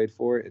that I played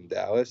for in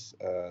Dallas.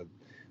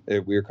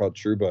 We were called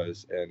True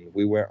Buzz, and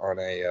we went on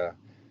a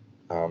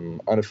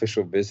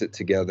unofficial visit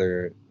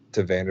together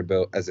to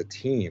Vanderbilt as a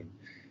team.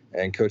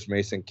 And Coach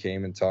Mason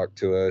came and talked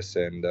to us,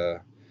 and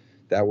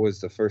that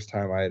was the first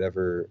time I had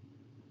ever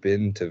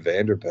been to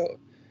Vanderbilt.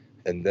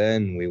 And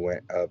then we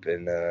went up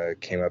and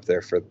came up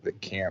there for the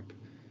camp.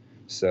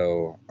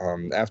 So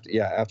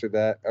after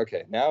that,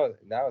 okay, now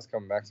it's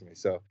coming back to me.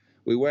 So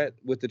we went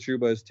with the True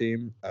Buzz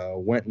team,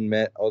 went and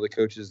met all the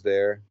coaches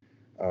there.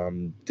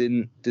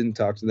 Didn't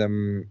talk to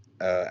them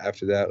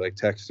after that, like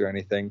text or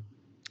anything.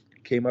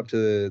 Came up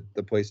to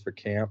the place for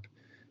camp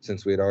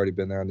since we had already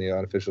been there on the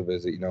unofficial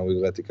visit. We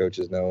let the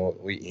coaches know.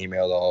 We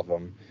emailed all of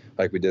them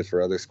like we did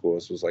for other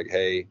schools. It was like,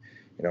 hey,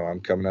 I'm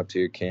coming up to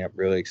your camp,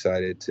 really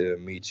excited to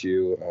meet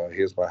you.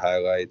 Here's my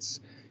highlights,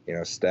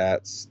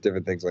 stats,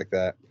 different things like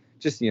that.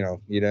 Just, you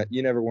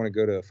never want to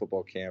go to a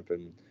football camp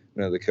and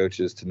the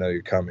coaches to know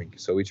you're coming.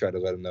 So we try to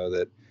let them know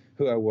that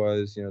who I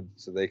was,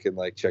 so they can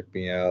like check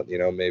me out.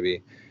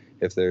 Maybe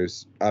if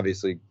there's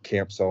obviously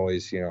camps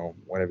always,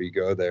 whenever you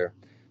go there,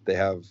 they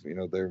have,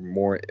 their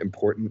more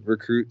important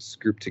recruits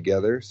grouped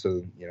together.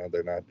 So,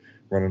 they're not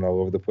running all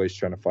over the place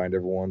trying to find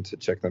everyone to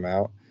check them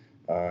out.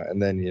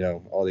 And then,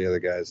 all the other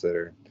guys that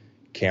are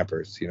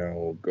campers,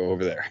 will go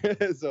over there.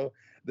 So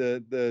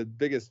the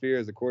biggest fear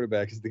as a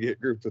quarterback is to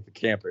get grouped with the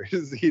campers.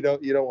 You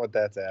don't want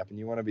that to happen.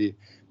 You want to be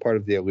part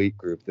of the elite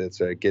group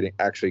that's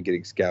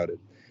getting scouted.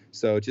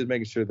 So just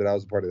making sure that I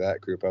was a part of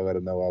that group. I let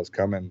them know I was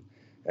coming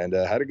and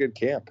had a good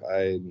camp.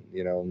 I,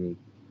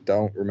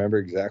 don't remember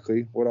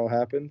exactly what all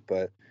happened,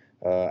 but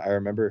I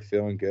remember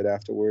feeling good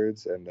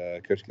afterwards. And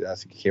Coach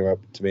Gadasik came up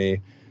to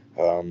me,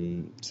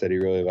 said he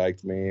really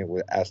liked me,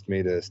 asked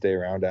me to stay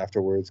around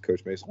afterwards.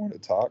 Coach Mason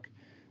wanted to talk.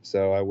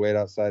 So I waited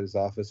outside his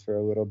office for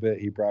a little bit.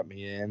 He brought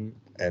me in,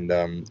 and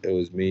it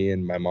was me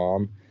and my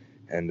mom,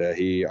 and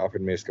he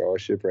offered me a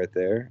scholarship right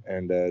there,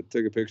 and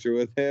took a picture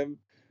with him,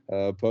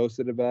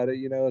 posted about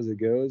it, as it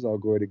goes. All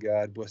glory to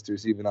God, blessed to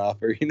receive an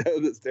offer,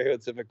 the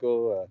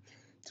stereotypical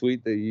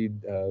tweet that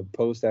you'd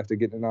post after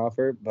getting an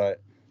offer.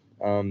 But,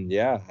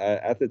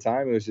 at the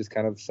time, it was just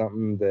kind of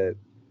something that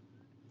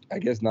I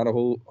guess not a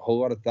whole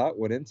lot of thought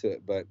went into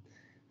it. But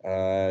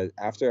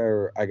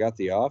after I got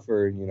the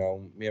offer,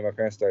 me and my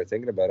parents started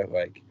thinking about it,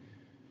 like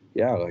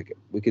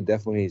we could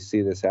definitely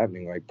see this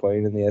happening, like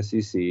playing in the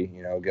SEC,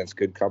 against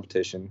good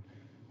competition.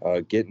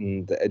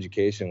 Getting the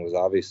education was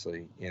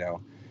obviously,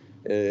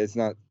 it's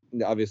not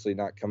obviously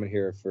not coming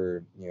here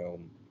for,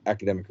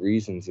 academic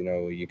reasons.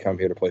 You come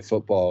here to play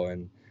football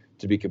and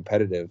to be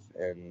competitive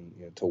and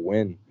to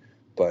win.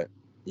 But,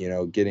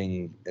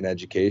 getting an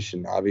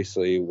education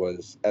obviously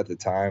was at the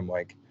time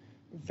like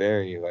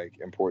very like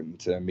important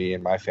to me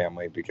and my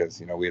family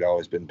because, we'd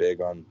always been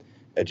big on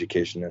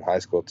education in high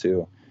school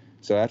too.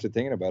 So after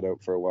thinking about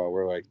it for a while,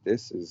 we're like,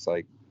 this is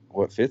like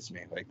what fits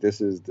me. Like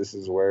this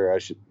is where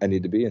I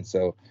need to be. And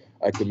so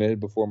I committed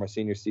before my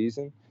senior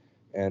season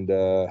and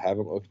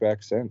haven't looked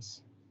back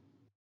since.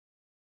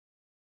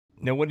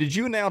 Now, when did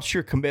you announce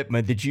your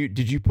commitment? Did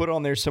you put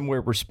on there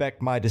somewhere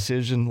 "respect my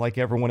decision" like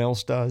everyone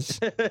else does?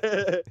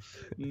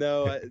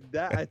 No,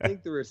 I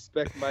think the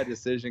respect my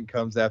decision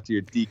comes after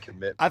your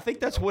decommitment. I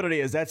think that's what it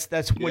is.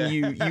 That's when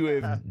you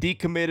have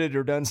decommitted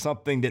or done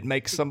something that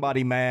makes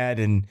somebody mad,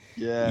 and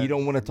you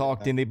don't want to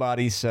talk to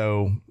anybody.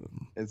 So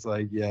it's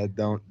like,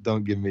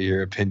 don't give me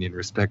your opinion.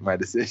 Respect my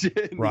decision.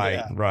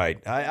 Right,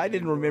 right. I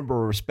didn't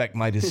remember "respect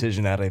my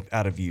decision" out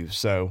of you.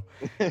 So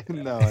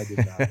no, I did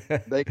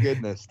not. Thank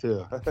goodness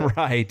too.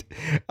 Right.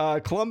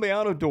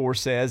 Columbiano Door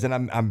says, and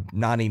I'm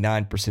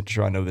 99%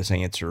 sure I know this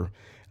answer.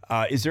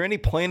 Is there any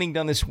planning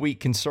done this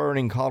week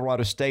concerning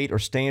Colorado State or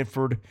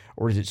Stanford,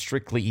 or is it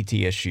strictly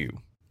ETSU?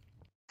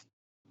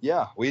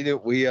 Yeah, we do.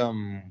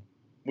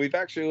 We've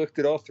actually looked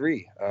at all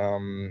three.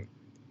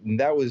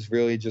 That was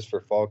really just for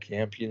fall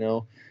camp,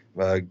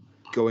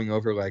 going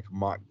over like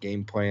mock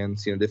game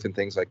plans, different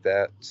things like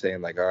that,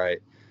 saying like, all right,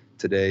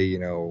 today,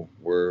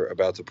 we're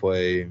about to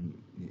play,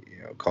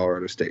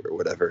 Colorado State or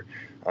whatever.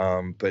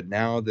 But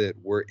now that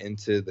we're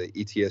into the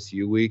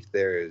ETSU week,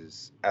 there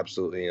is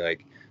absolutely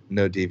like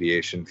no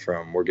deviation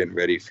from we're getting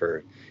ready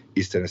for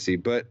East Tennessee.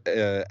 But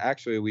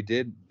actually, we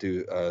did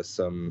do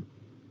some,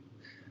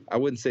 I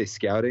wouldn't say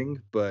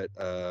scouting, but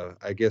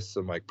I guess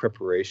some like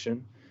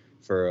preparation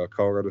for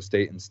Colorado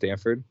State and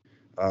Stanford,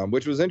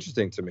 which was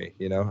interesting to me.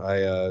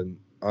 I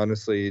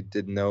honestly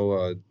didn't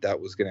know that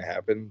was going to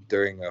happen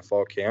during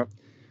fall camp.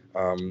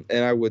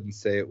 And I wouldn't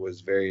say it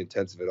was very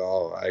intensive at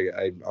all.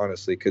 I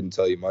honestly couldn't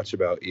tell you much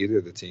about either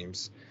of the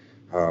teams,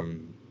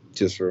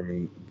 just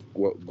from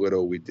what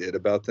little we did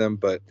about them.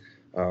 But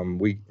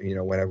we,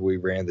 whenever we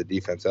ran the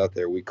defense out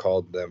there, we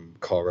called them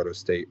Colorado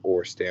State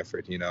or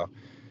Stanford,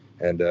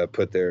 and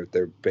put their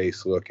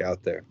base look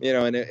out there,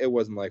 and it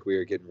wasn't like we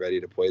were getting ready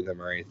to play them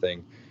or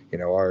anything.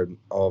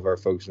 All of our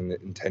folks'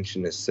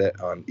 intention is set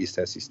on East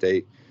Tennessee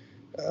State,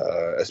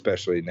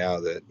 especially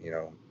now that,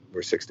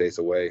 we're 6 days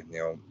away,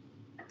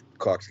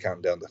 clock's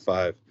counting down to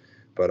 5.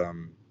 But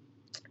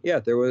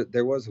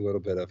there was a little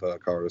bit of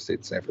Colorado State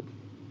and Stanford.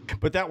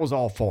 But that was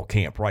all fall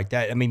camp, right?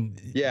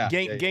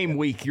 Game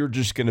week, you're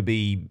just going to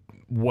be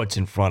what's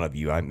in front of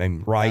you. I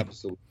mean, right?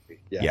 Absolutely.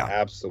 Yeah,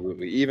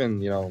 absolutely.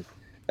 Even,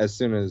 as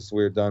soon as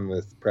we were done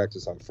with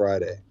practice on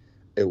Friday,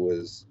 it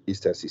was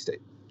East Tennessee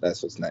State.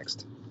 That's what's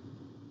next.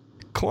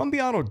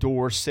 Columbiano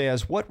Door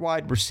says, what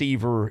wide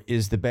receiver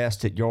is the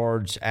best at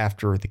yards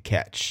after the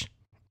catch?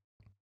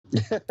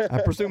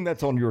 I presume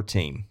that's on your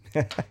team.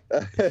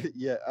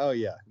 Yeah. Oh,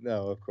 yeah.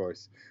 No, of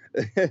course.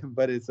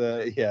 But it's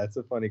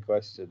a funny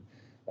question.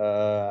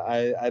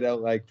 I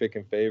don't like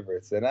picking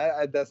favorites, and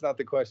I that's not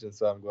the question,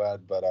 so I'm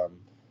glad. But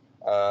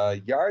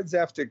yards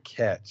after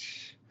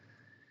catch,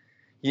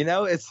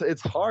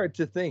 it's hard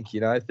to think.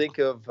 I think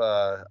of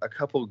a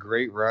couple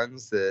great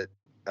runs that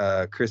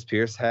Chris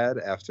Pierce had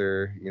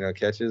after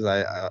catches.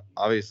 I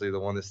obviously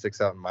the one that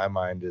sticks out in my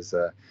mind is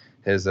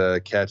his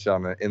catch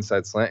on an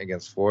inside slant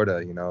against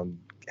Florida,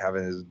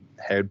 having his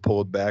head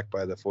pulled back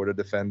by the Florida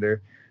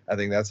defender. I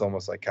think that's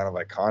almost like kind of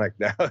iconic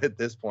now at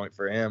this point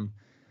for him.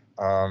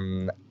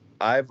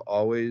 I've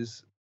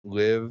always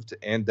lived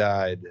and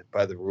died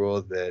by the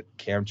rule that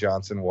Cam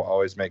Johnson will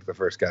always make the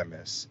first guy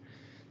miss.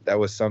 That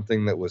was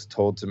something that was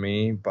told to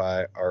me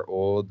by our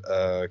old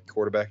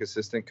quarterback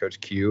assistant, Coach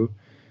Q.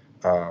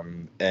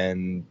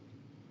 And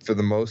for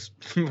the most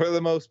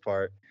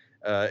part,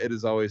 it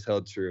has always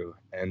held true.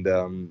 And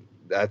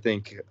I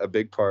think a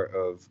big part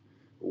of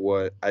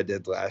what I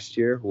did last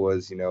year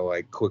was,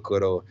 like quick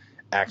little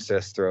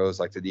access throws,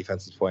 like the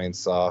defense is playing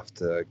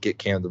soft, get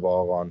Cam the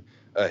ball on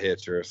a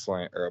hitch or a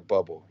slant or a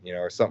bubble,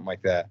 or something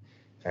like that,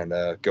 and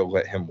go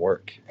let him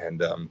work.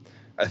 And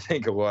I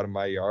think a lot of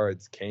my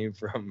yards came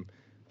from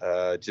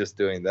just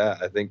doing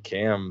that. I think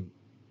Cam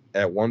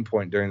at one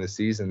point during the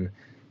season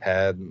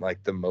had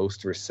like the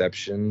most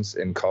receptions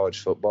in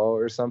college football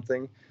or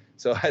something.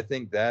 So I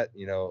think that,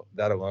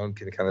 that alone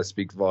can kind of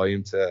speak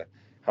volume to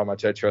how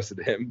much I trusted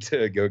him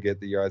to go get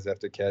the yards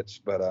after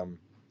catch. But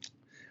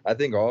I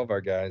think all of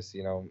our guys,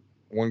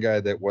 one guy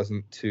that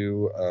wasn't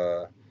too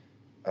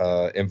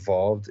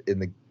involved in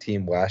the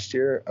team last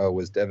year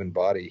was Devin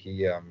Body.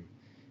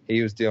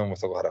 He was dealing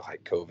with a lot of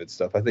like COVID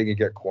stuff. I think he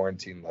got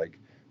quarantined like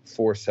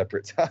 4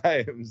 separate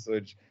times,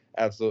 which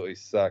absolutely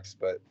sucks.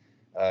 But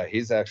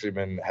he's actually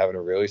been having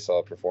a really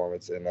solid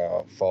performance in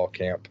fall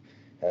camp.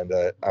 And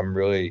I'm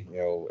really,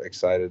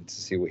 excited to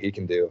see what he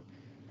can do.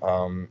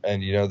 And,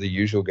 the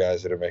usual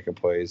guys that are making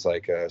plays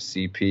like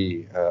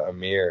CP,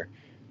 Amir,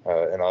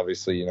 and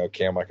obviously,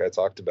 Cam, like I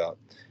talked about.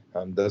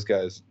 Those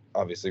guys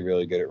obviously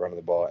really good at running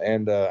the ball.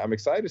 And I'm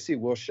excited to see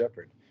Will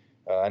Shepherd.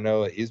 I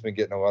know he's been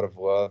getting a lot of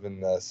love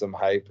and some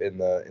hype in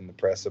the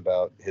press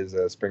about his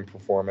spring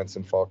performance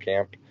in fall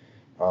camp.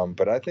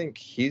 But I think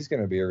he's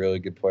going to be a really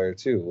good player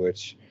too,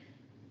 which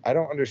I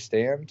don't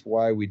understand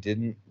why we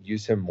didn't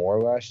use him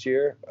more last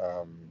year.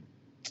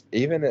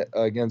 Even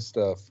against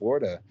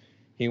Florida,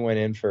 he went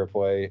in for a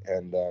play,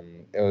 and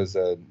it was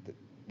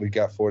we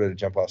got Florida to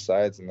jump off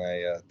sides, and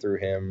I threw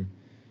him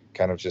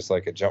kind of just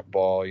like a jump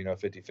ball,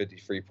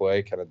 50-50 free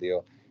play kind of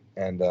deal.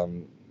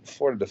 And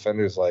Florida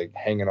defenders like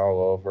hanging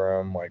all over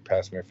him, like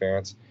pass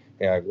interference,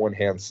 and like one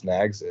hand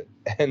snags it,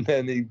 and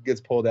then he gets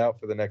pulled out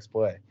for the next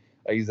play.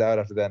 He's out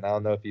after that, and I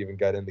don't know if he even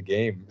got in the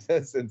game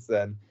since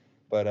then.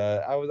 But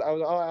I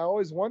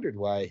always wondered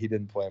why he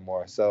didn't play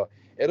more. So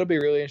it'll be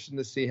really interesting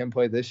to see him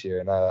play this year,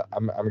 and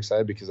I'm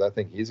excited because I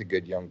think he's a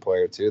good young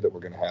player too that we're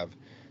going to have.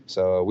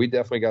 So we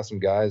definitely got some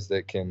guys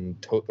that can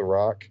tote the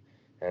rock,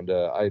 and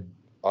I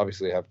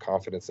obviously have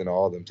confidence in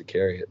all of them to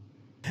carry it.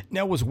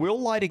 Now, was Will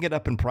lighting it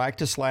up in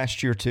practice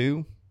last year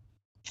too?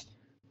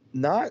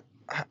 Not.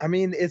 I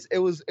mean, it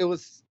was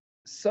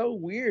so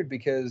weird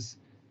because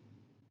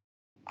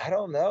I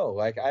don't know.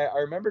 Like I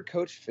remember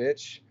Coach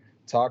Fitch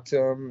talked to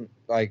him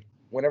like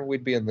whenever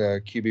we'd be in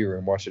the QB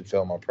room watching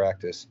film on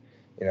practice,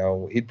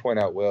 he'd point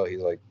out Will.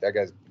 He's like,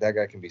 that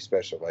guy can be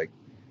special. Like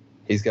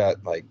he's got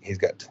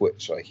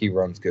twitch. Like he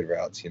runs good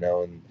routes,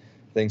 and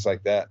things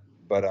like that.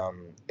 But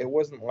it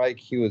wasn't like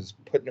he was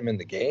putting him in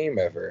the game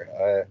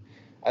ever.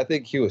 I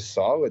think he was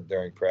solid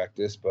during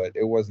practice, but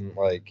it wasn't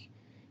like,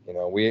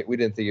 we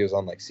didn't think he was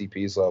on like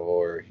CP's level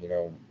or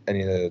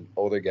any of the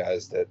older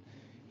guys that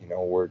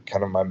were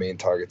kind of my main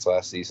targets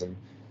last season.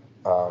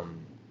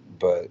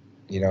 But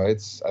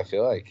I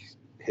feel like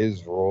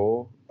his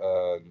role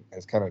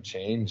has kind of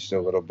changed a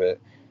little bit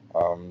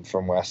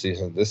from last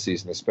season to this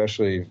season,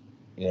 especially,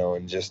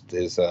 in just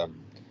his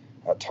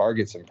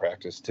targets in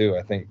practice too.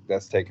 I think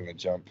that's taken a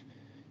jump.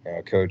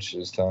 Coach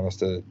is telling us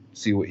to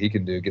see what he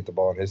can do, get the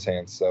ball in his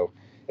hands. So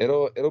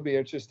it'll be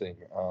interesting.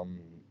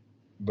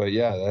 But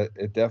yeah,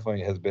 it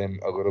definitely has been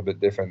a little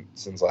bit different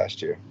since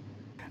last year.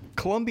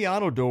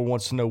 Columbiano Door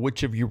wants to know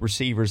which of your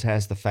receivers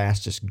has the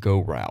fastest go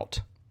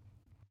route.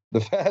 The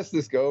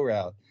fastest go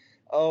route.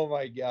 Oh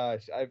my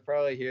gosh. I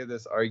probably hear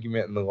this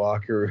argument in the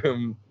locker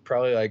room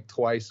probably like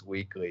twice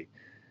weekly.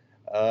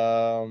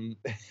 I'm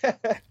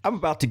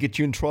about to get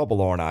you in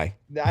trouble, aren't I?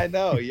 I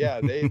know. Yeah.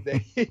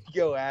 They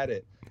go at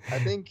it. I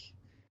think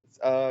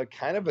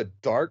kind of a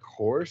dark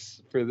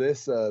horse for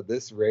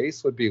this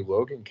race would be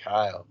Logan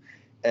Kyle.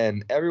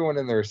 And everyone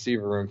in the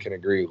receiver room can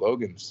agree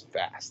Logan's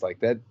fast. Like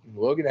that,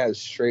 Logan has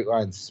straight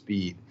line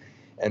speed.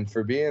 And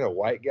for being a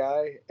white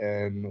guy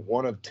and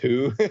one of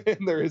two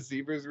in the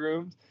receivers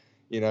rooms,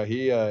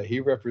 he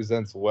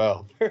represents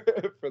well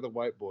for the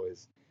white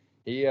boys.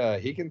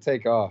 He can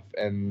take off,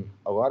 and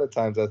a lot of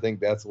times I think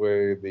that's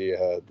where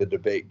the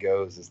debate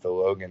goes is to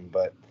Logan.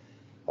 But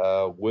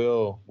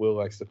Will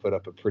likes to put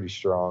up a pretty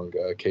strong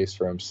case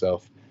for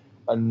himself.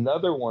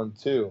 Another one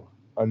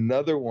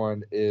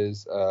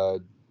is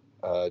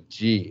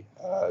G.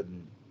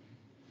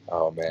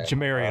 Oh man,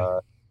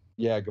 Jamarian.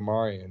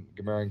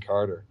 Gamarian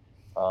Carter.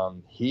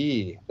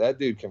 That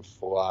dude can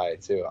fly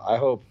too. I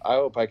hope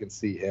I can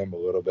see him a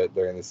little bit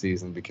during the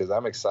season because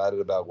I'm excited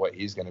about what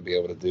he's going to be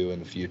able to do in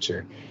the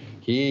future.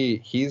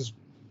 He's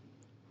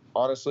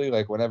honestly,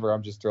 like, whenever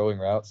I'm just throwing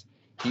routes,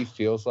 he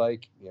feels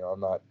like, I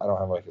don't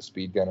have like a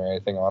speed gun or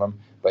anything on him,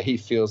 but he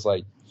feels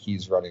like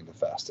he's running the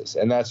fastest.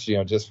 And that's,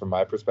 just from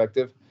my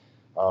perspective,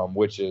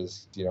 which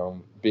is,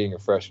 being a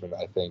freshman,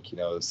 I think,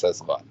 it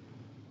says a lot.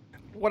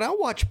 When I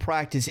watch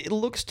practice, it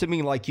looks to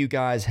me like you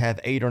guys have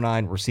 8 or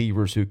 9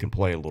 receivers who can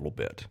play a little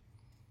bit.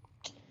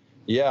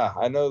 Yeah,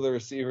 I know the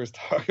receivers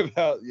talk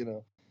about,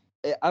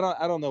 I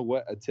don't know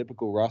what a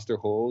typical roster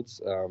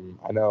holds.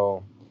 I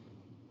know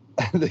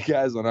the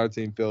guys on our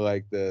team feel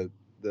like the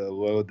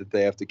load that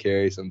they have to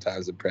carry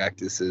sometimes in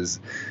practice is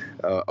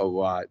a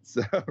lot.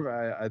 So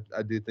I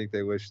do think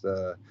they wish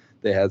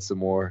they had some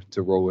more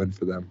to roll in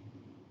for them.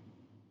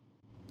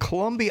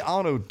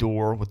 Columbiano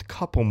Door with a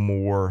couple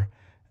more.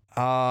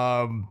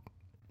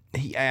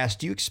 He asked,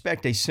 do you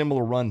expect a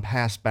similar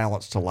run-pass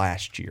balance to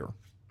last year?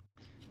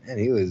 Man,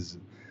 he was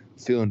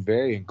feeling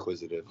very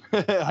inquisitive.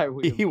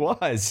 He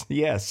was,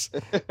 yes.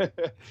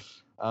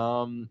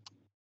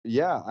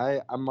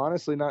 Yeah, I'm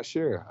honestly not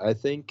sure. I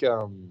think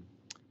the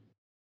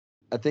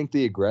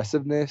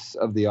aggressiveness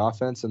of the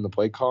offense and the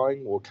play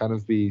calling will kind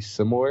of be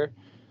similar.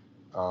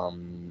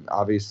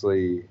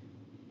 Obviously,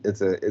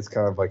 it's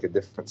kind of like a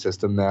different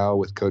system now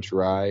with Coach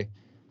Rye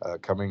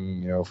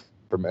coming,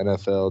 from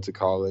NFL to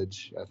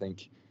college. I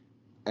think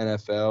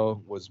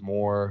NFL was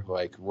more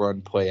like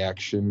run, play,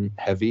 action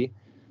heavy.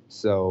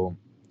 So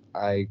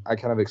I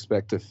kind of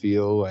expect to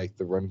feel like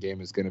the run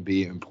game is going to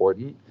be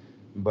important,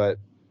 but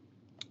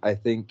I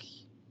think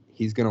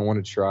he's going to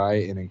want to try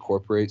and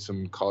incorporate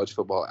some college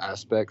football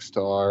aspects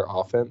to our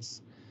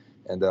offense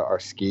and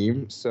our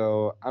scheme.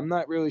 So I'm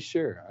not really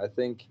sure. I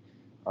think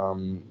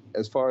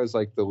as far as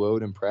like the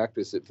load in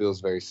practice, it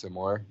feels very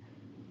similar.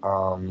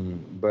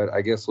 But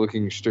I guess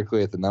looking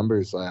strictly at the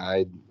numbers,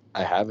 I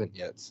haven't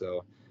yet.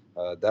 So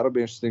that'll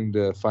be interesting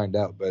to find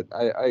out. But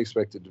I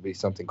expect it to be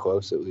something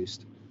close at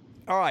least.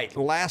 All right,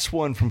 last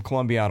one from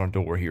Columbiano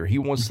Door here. He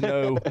wants to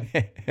know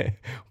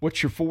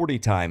what your 40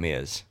 time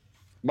is.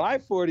 My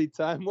 40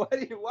 time? Why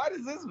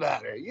does this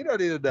matter? You don't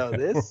need to know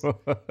this.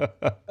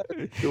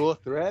 Dual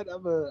threat?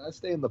 I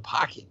stay in the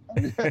pocket.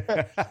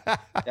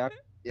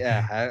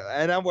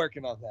 And I'm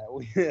working on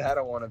that. I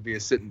don't want to be a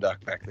sitting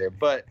duck back there,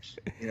 but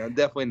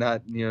definitely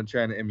not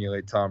trying to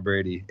emulate Tom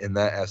Brady in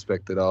that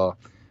aspect at all.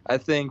 I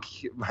think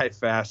my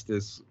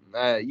fastest.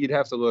 You'd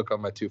have to look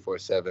on my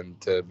 247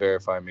 to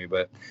verify me,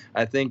 but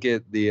I think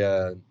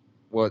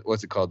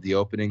what's it called? The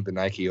opening, the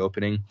Nike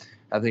opening.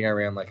 I think I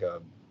ran like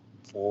a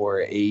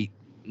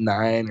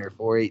 4.89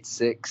 or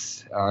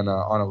 4.86 on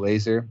a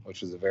laser,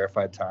 which was a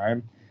verified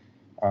time.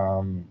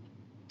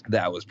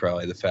 That was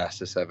probably the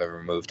fastest I've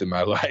ever moved in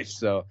my life.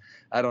 So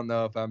I don't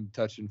know if I'm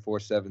touching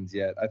 4.7s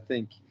yet. I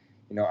think,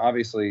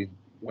 obviously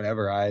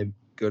whenever I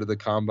go to the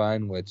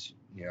combine, which,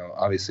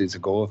 obviously is a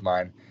goal of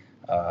mine,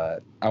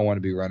 I want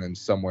to be running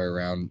somewhere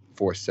around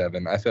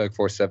 4.7. I feel like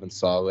 4.7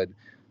 solid.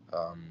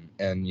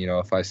 And,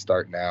 if I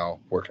start now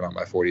working on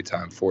my 40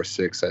 time,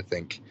 4.6, I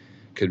think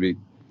could be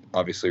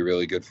obviously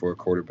really good for a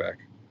quarterback.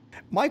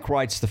 Mike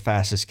Wright's the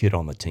fastest kid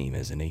on the team,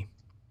 isn't he?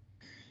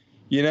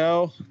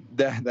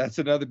 That's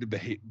another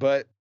debate,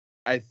 but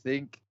I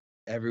think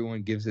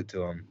everyone gives it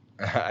to him.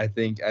 I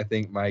think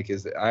Mike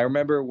is. I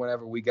remember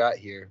whenever we got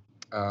here,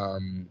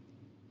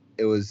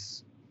 it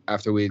was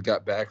after we had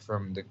got back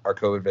from our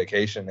COVID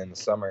vacation in the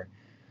summer.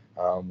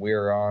 We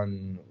were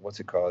on, what's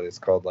it called? It's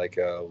called like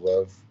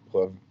Love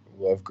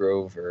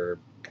Grove or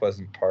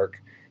Pleasant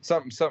Park,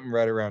 something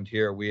right around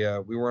here. We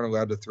weren't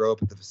allowed to throw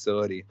up at the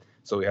facility,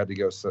 so we had to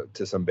go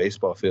to some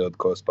baseball field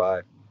close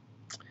by.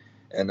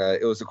 And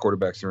it was the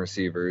quarterbacks and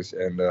receivers,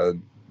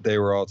 and they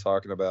were all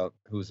talking about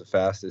who's the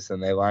fastest,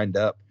 and they lined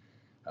up.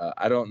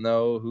 I don't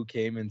know who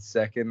came in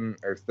second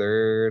or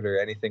third or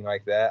anything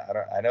like that.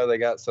 I know they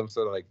got some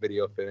sort of like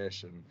video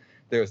finish, and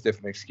there was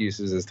different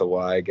excuses as to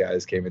why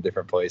guys came in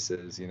different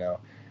places,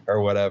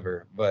 or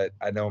whatever. But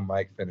I know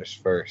Mike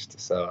finished first,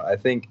 so I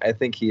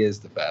think he is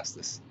the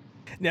fastest.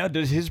 Now,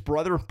 does his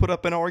brother put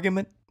up an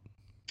argument?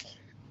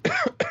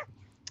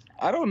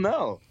 I don't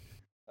know.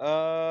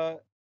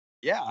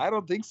 Yeah, I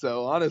don't think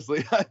so.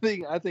 Honestly, I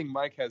think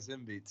Mike has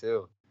him beat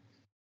too.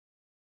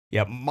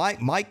 Yeah,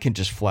 Mike can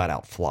just flat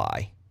out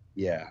fly.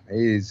 Yeah,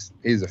 he's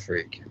a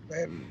freak.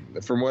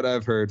 And from what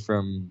I've heard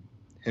from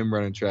him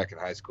running track in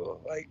high school,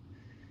 like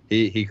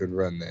he could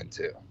run then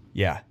too.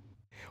 Yeah.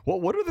 Well,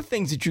 what are the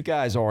things that you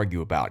guys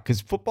argue about? Because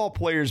football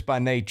players by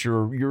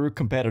nature, you're a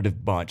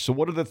competitive bunch. So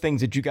what are the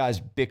things that you guys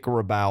bicker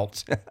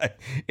about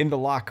in the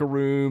locker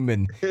room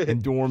and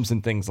in dorms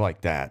and things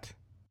like that?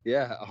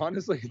 Yeah,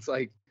 honestly, it's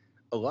like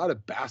a lot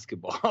of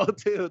basketball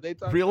too. They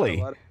talk really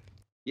about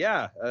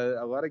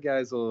a lot of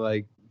guys will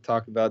like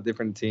talk about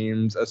different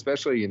teams,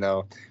 especially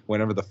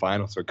whenever the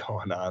finals are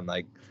going on.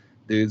 Like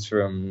dudes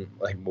from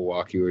like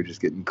Milwaukee were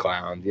just getting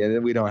clowned. Yeah,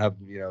 we don't have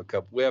a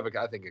couple. We have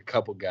I think a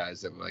couple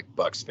guys that were like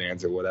Bucks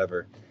fans or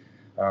whatever.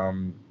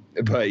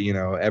 But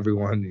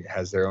everyone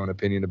has their own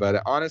opinion about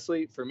it.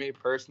 Honestly, for me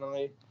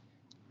personally,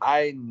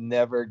 I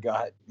never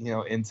got,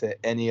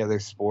 into any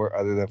other sport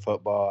other than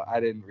football. I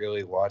didn't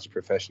really watch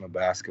professional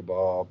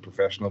basketball,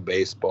 professional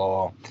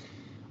baseball.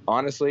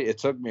 Honestly, it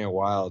took me a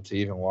while to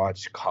even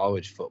watch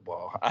college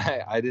football.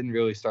 I didn't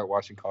really start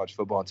watching college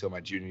football until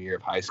my junior year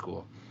of high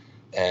school.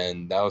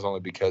 And that was only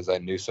because I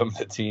knew some of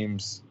the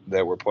teams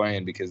that were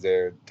playing because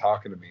they're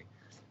talking to me,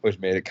 which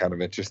made it kind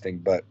of interesting.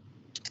 But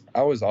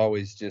I was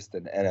always just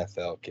an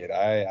NFL kid.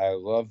 I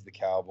loved the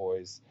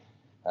Cowboys.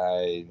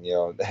 I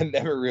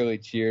never really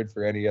cheered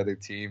for any other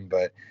team,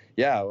 but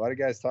yeah, a lot of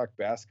guys talk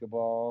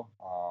basketball.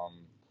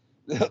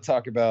 They'll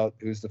talk about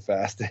who's the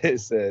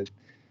fastest at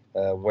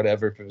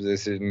whatever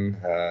position.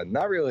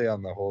 Not really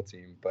on the whole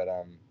team, but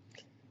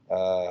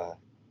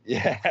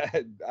yeah,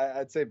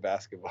 I'd say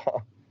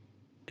basketball.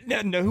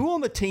 Now, who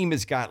on the team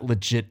has got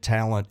legit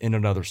talent in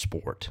another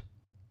sport?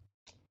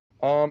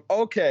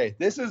 Okay,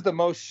 this is the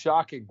most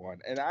shocking one,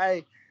 and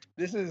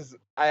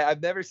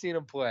I've never seen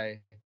him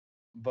play,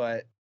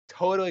 but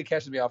totally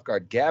catches me off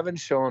guard. Gavin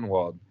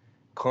Schoenwald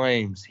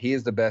claims he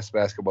is the best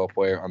basketball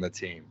player on the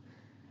team.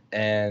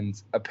 And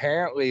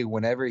apparently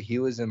whenever he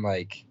was in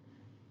I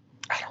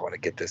don't want to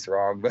get this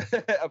wrong, but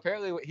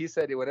apparently he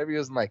said whenever he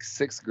was in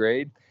 6th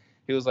grade,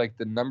 he was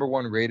the number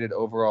 1 rated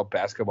overall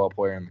basketball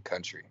player in the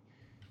country.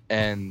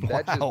 And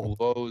that just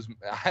blows me.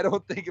 I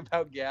don't think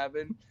about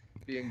Gavin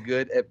being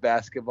good at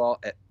basketball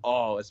at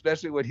all,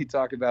 especially when he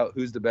talk about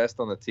who's the best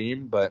on the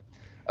team. But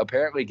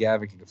apparently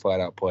Gavin can flat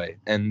out play,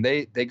 and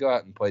they go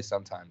out and play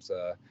sometimes.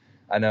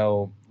 I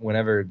know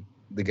whenever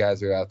the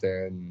guys are out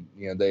there and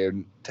they're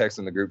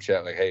texting the group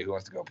chat like, hey, who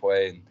wants to go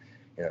play, and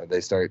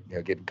they start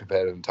getting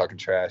competitive and talking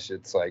trash.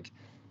 It's like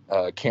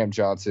Cam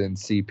Johnson,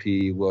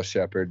 CP, Will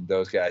Shepherd,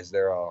 those guys.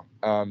 They're all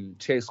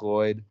Chase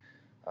Lloyd.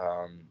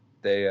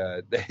 They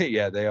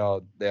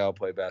all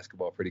play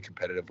basketball pretty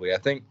competitively. I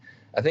think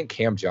I think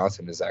Cam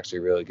Johnson is actually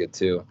really good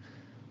too.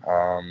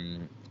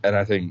 And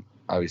I think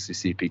obviously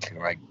CP can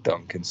like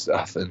dunk and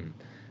stuff and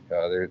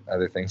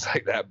other things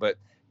like that. But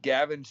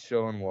Gavin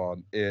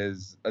Schoenwald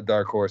is a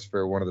dark horse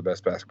for one of the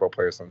best basketball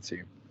players on the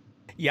team.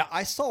 Yeah,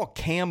 I saw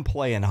Cam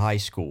play in high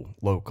school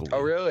locally. Oh,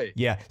 really?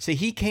 Yeah. See,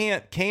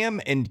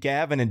 Cam and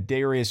Gavin and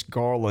Darius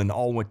Garland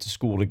all went to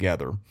school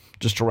together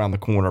just around the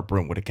corner at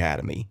Brentwood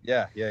Academy.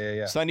 Yeah.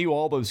 So I knew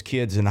all those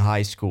kids in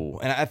high school.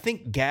 And I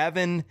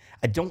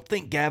don't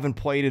think Gavin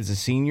played as a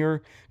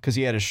senior because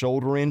he had a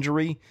shoulder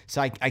injury.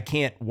 So I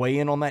can't weigh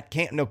in on that.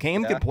 Cam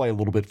can play a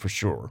little bit for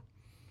sure.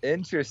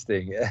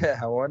 Interesting.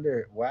 I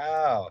wonder.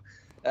 Wow.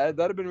 That'd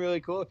have been really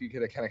cool if you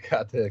could have kind of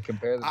got to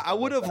compare them. I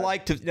would have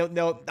liked to.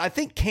 No, I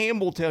think Cam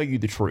will tell you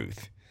the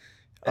truth.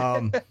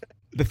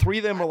 The three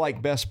of them are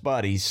like best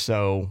buddies.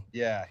 So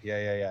yeah.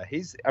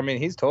 He's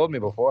told me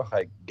before,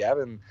 like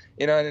Gavin,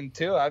 and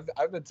too,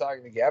 I've been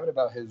talking to Gavin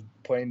about his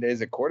playing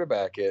days at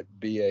quarterback at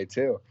BA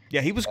too.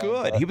 Yeah, he was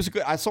good. He was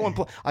good. I saw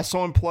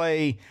him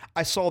play.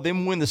 I saw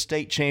them win the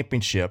state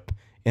championship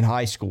in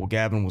high school.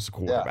 Gavin was the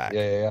quarterback.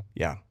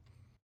 Yeah.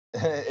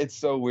 It's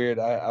so weird.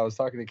 I was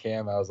talking to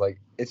Cam. I was like,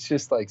 it's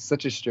just like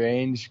such a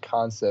strange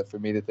concept for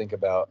me to think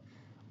about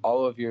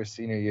all of your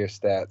senior year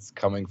stats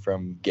coming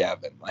from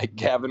Gavin. Like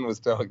Gavin was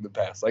throwing the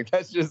pass. Like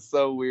that's just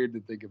so weird to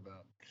think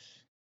about.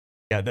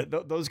 Yeah,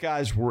 those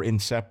guys were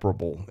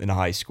inseparable in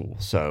high school.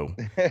 So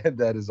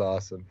that is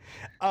awesome.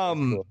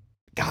 Cool.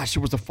 Gosh,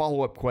 there was a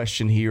follow-up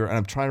question here, and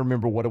I'm trying to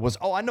remember what it was.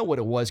 Oh, I know what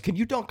it was. Can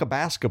you dunk a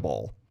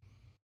basketball?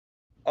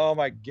 Oh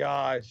my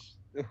gosh.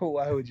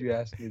 Why would you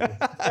ask me this?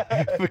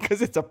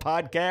 Because it's a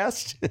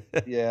podcast.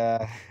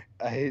 Yeah,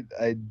 I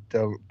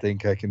don't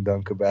think I can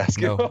dunk a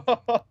basketball.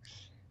 No.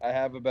 I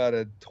have about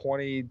a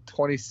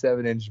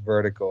 27-inch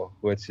vertical,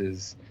 which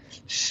is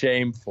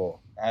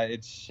shameful.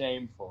 It's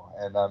shameful,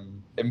 and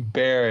I'm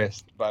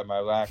embarrassed by my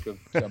lack of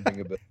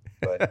jumping ability.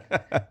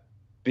 But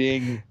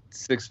being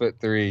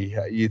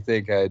 6'3", you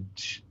think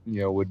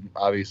would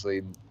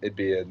obviously it'd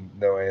be a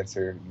no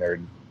answer or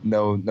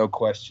no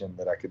question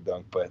that I could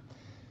dunk, but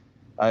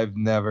I've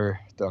never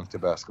dunked a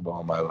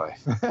basketball in my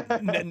life.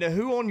 Now,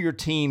 who on your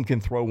team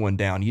can throw one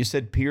down? You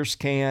said Pierce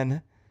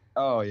can.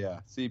 Oh yeah,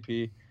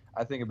 CP.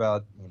 I think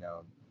about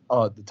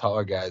the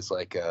taller guys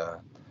like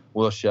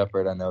Will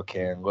Shepard. I know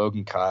can.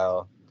 Logan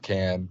Kyle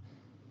can.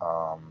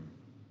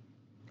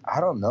 I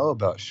don't know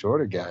about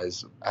shorter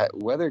guys.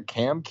 Whether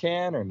Cam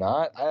can or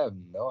not, I have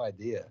no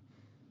idea.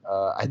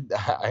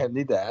 I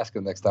need to ask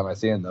him next time I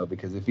see him though,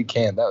 because if he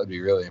can, that would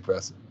be really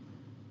impressive.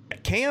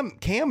 Cam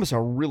is a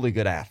really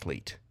good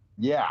athlete.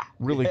 Yeah.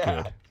 Really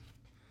good.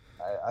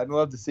 I'd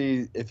love to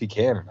see if he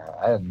can or not.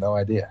 I have no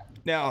idea.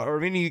 Now,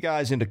 are any of you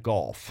guys into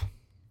golf?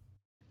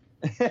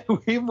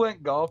 We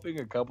went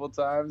golfing a couple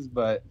times,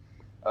 but,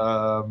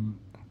 some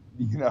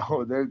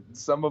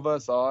of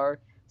us are,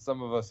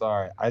 some of us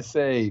aren't. I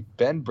say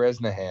Ben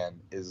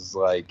Bresnahan is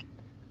like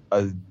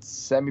a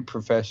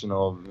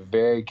semi-professional,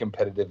 very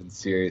competitive and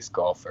serious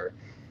golfer.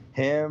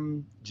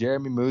 Him,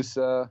 Jeremy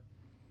Musa,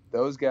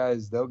 those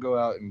guys, they'll go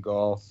out and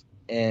golf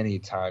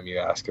anytime you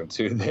ask them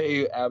to.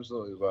 They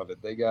absolutely love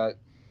it. They got,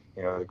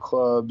 the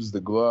clubs, the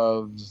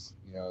gloves,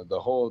 the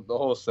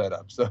whole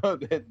setup. So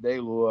they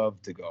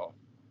love to golf.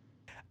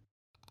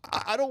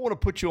 I don't want to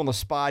put you on the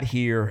spot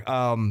here,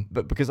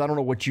 but because I don't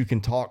know what you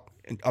can talk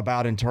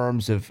about in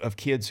terms of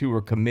kids who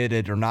are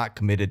committed or not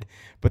committed.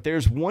 But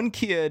there's one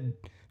kid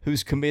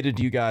who's committed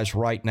to you guys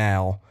right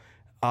now,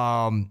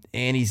 and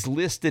he's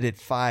listed at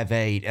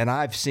 5'8", and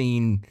I've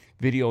seen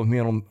video of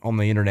him on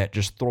the internet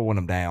just throwing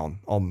them down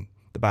on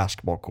the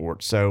basketball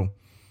court. So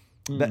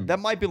that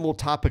might be a little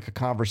topic of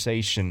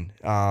conversation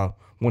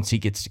once he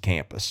gets to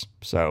campus.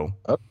 So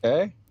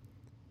okay,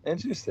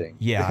 interesting.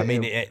 Yeah, I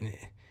mean,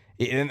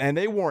 and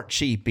they weren't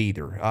cheap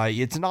either.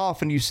 It's not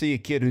often you see a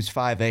kid who's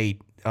 5'8",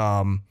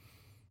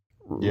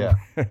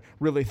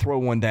 really throw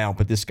one down,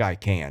 but this guy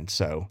can.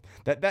 So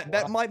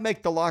that might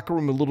make the locker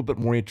room a little bit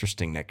more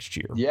interesting next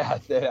year. Yeah,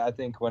 I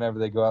think whenever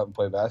they go out and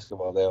play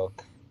basketball, they'll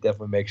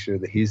definitely make sure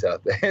that he's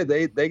out there.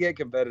 They get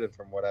competitive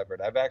from what I've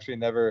heard. I've actually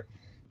never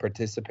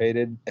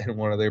participated in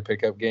one of their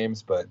pickup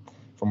games, but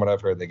from what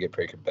I've heard, they get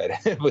pretty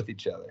competitive with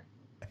each other.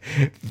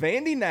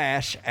 Vandy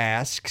Nash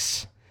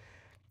asks,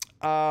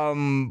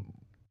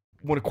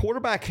 when a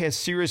quarterback has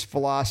serious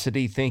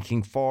velocity,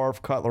 thinking Favre,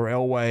 Cutler,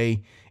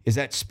 Elway, is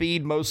that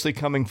speed mostly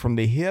coming from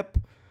the hip,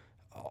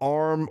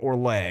 arm, or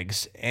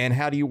legs? And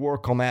how do you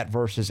work on that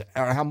or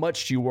how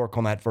much do you work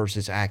on that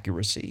versus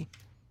accuracy?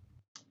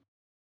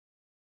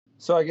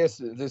 So I guess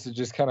this is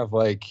just kind of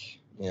like,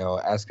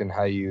 asking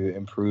how you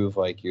improve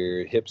like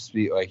your hip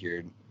speed, like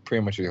your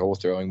pretty much your whole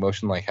throwing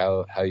motion, like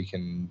how you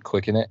can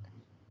quicken it.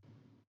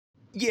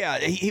 Yeah,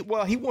 he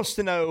wants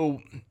to know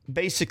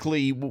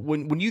basically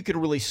when you can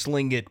really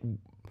sling it,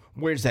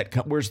 where's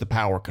the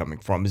power coming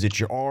from? Is it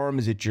your arm?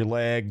 Is it your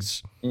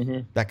legs?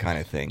 Mm-hmm. That kind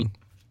of thing.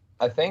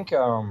 I think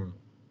I've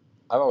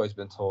always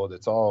been told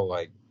it's all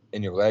like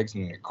in your legs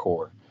and in your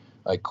core.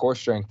 Like core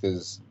strength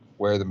is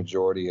where the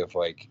majority of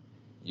like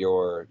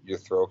your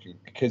throw can,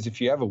 because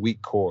if you have a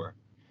weak core,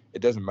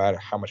 it doesn't matter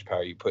how much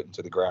power you put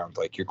into the ground.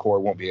 Like your core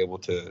won't be able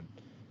to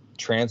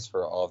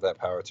transfer all of that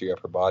power to your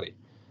upper body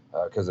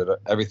because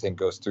everything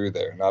goes through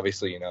there. And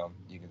obviously,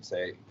 you can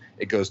say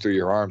it goes through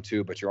your arm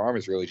too, but your arm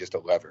is really just a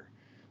lever.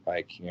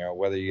 Like,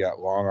 whether you got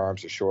long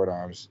arms or short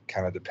arms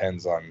kind of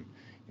depends on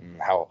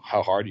how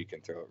hard you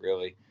can throw it,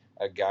 really.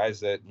 Guys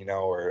that,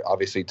 are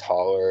obviously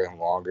taller and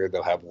longer,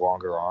 they'll have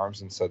longer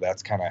arms. And so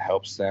that's kind of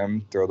helps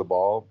them throw the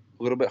ball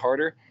a little bit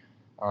harder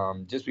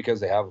just because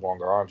they have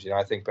longer arms.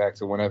 I think back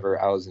to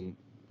whenever I was in,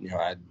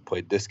 I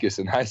played discus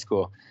in high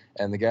school.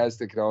 And the guys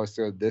that could always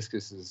throw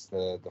discus is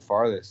the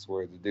farthest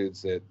were the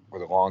dudes that were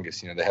the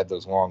longest. They had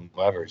those long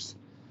levers.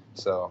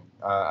 So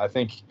I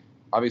think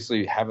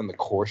obviously having the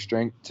core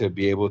strength to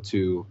be able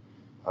to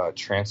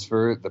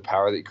transfer the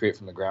power that you create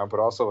from the ground, but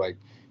also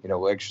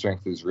leg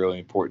strength is really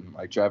important.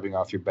 Like driving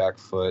off your back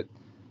foot,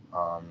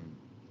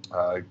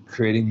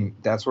 creating,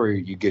 that's where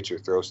you get your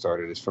throw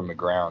started is from the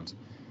ground.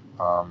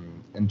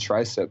 And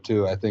tricep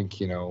too. I think,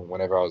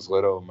 whenever I was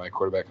little, my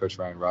quarterback coach,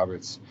 Ryan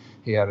Roberts,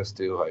 he had us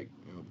do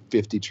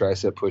 50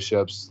 tricep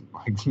push-ups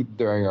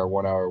during our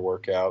 1 hour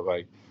workout,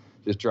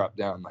 just drop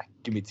down,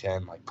 give me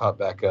 10, pop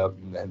back up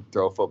and then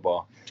throw a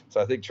football.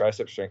 So I think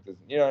tricep strength is,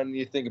 and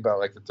you think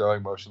about the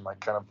throwing motion,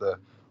 kind of the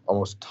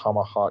almost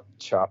tomahawk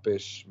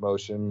chop-ish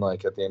motion,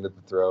 at the end of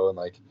the throw and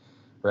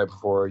right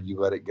before you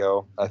let it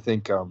go. I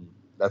think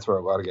that's where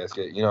a lot of guys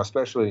get,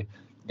 especially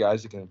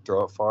guys that can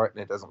throw it far and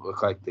it doesn't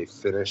look like they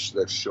finish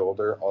their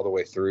shoulder all the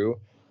way through.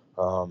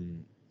 A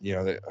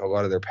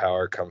lot of their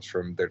power comes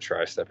from their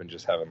tricep and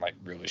just having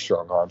really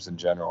strong arms in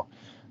general.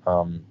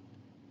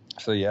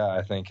 So yeah,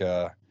 I think,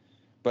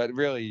 but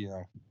really,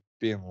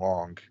 being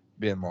long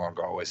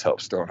always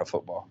helps throwing a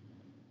football.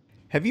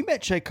 Have you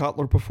met Jay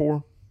Cutler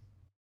before?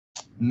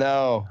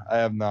 No, I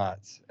have not.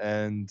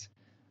 And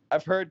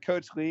I've heard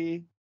Coach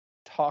Lee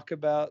talk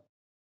about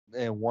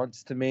it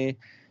once to me,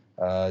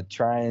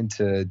 trying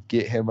to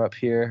get him up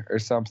here or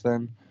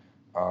something.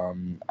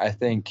 I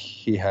think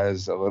he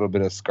has a little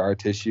bit of scar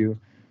tissue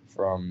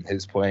from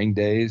his playing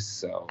days.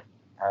 So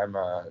I'm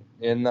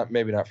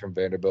maybe not from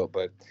Vanderbilt,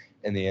 but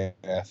in the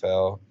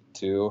NFL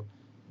too.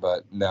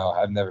 But no,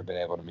 I've never been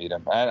able to meet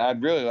him.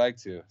 I'd really like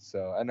to.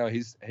 So I know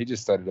he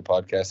just started a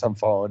podcast. I'm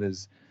following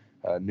his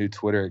new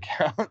Twitter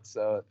account.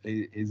 So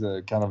he's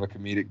a kind of a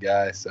comedic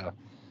guy. So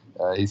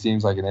he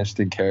seems like an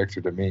interesting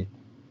character to me.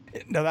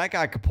 Now that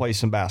guy could play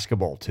some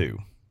basketball too.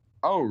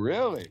 Oh,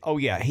 really? Oh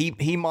yeah.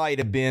 He might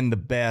have been the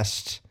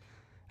best.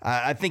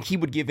 I think he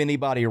would give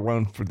anybody a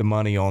run for the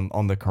money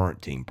on the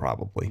current team,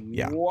 probably.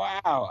 Yeah.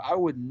 Wow. I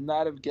would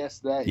not have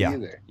guessed that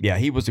either. Yeah,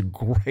 he was a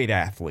great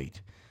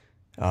athlete.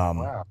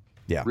 Wow.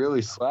 Yeah.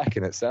 Really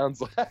slacking, it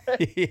sounds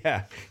like.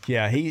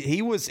 Yeah.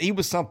 He was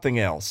something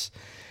else.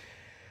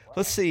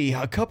 Let's see.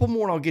 A couple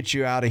more and I'll get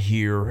you out of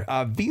here.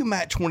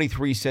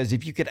 ViewMat23 says,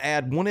 if you could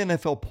add one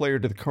NFL player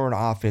to the current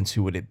offense,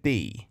 who would it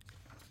be?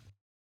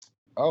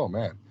 Oh,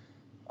 man.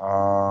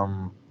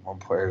 One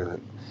player that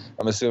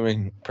I'm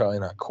assuming probably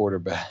not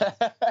quarterback.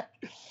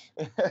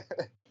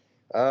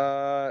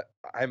 I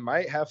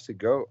might have to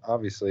go,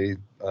 obviously.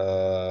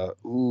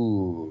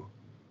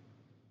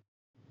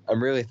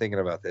 I'm really thinking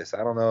about this.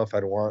 I don't know if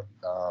I'd want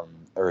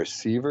a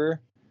receiver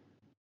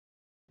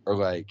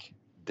or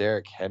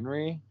Derrick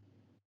Henry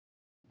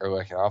or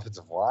an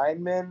offensive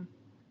lineman.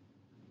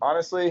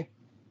 Honestly,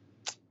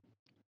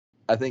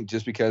 I think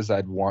just because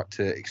I'd want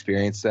to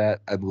experience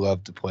that, I'd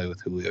love to play with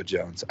Julio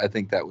Jones. I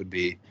think that would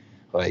be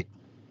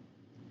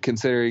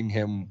considering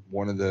him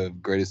one of the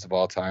greatest of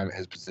all time at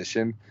his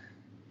position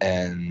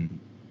and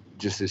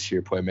just his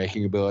sheer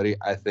playmaking ability,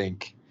 I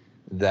think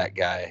that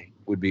guy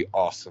would be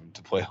awesome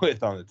to play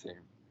with on the team.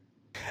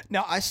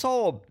 Now, I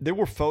saw there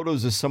were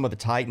photos of some of the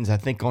Titans, I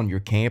think, on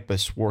your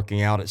campus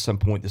working out at some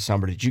point this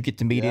summer. Did you get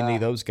to meet any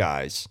of those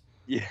guys?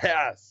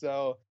 Yeah,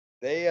 so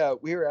they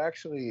we were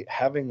actually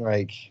having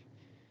I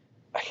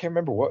can't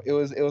remember what it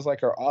was. It was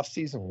our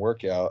off-season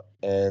workout,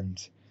 and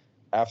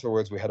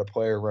afterwards we had a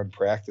player run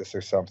practice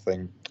or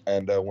something.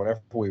 And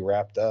whenever we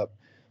wrapped up,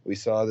 we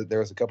saw that there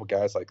was a couple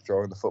guys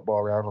throwing the football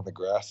around on the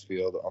grass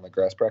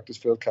practice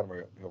field, kind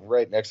of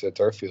right next to the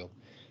turf field.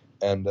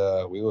 And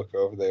we look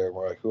over there and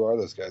we're like, who are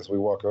those guys? We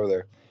walk over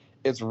there.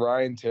 It's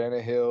Ryan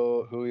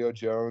Tannehill, Julio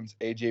Jones,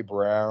 A.J.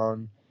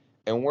 Brown.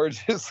 And we're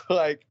just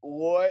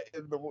what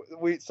in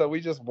the so we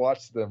just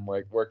watched them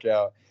work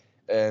out.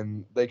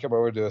 And they come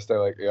over to us.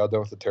 They're like, are y'all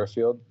done with the turf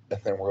field? And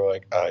then we're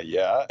like,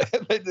 yeah.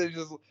 And they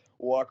just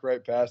walk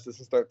right past us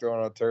and start throwing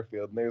on the turf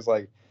field. And there's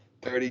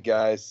 30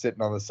 guys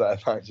sitting on the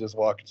sidelines just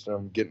watching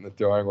them getting the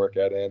throwing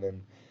workout in.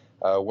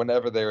 And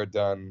whenever they were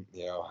done,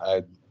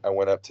 I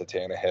went up to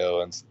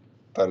Tannehill and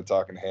started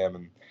talking to him.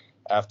 And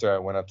after I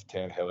went up to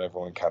Tannehill,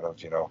 everyone kind of,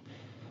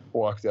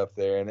 walked up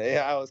there. And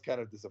I was kind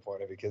of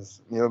disappointed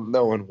because,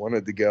 no one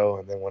wanted to go.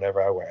 And then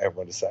whenever I went,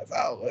 everyone decides,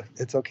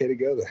 it's okay to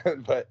go there.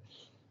 But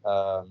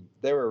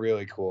they were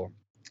really cool.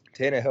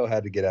 Tannehill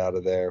had to get out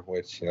of there,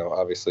 which,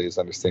 obviously is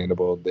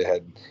understandable. They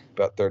had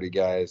about 30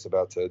 guys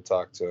about to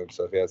talk to him.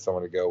 So if he had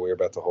someone to go, we were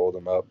about to hold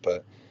him up.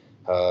 But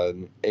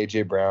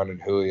A.J. Brown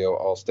and Julio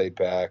all stayed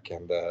back,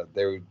 and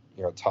they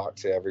talked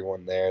to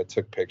everyone there,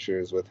 took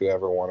pictures with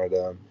whoever wanted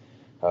them.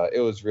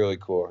 It was really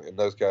cool, and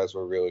those guys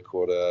were really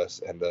cool to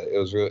us, and it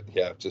was really,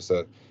 just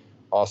a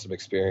awesome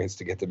experience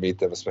to get to meet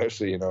them,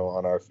 especially,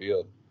 on our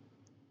field.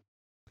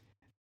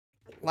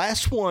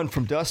 Last one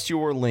from Dusty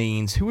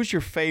Orleans. Who is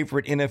your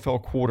favorite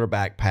NFL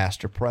quarterback,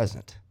 past or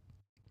present?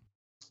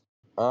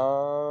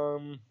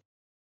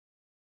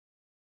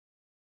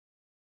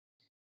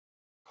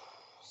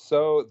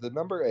 So the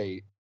number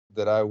 8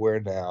 that I wear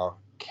now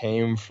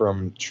came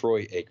from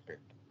Troy Aikman,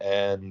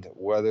 and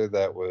whether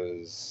that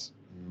was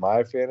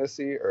my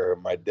fantasy or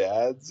my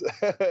dad's,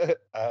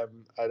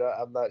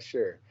 I'm not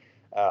sure.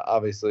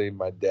 Obviously,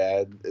 my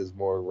dad is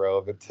more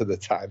relevant to the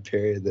time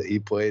period that he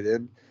played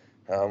in.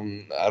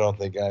 I don't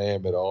think I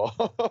am at all.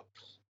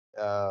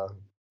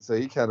 So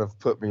he kind of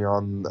put me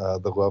on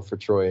the love for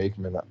Troy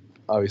Aikman,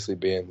 obviously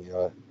being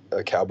a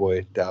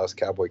Dallas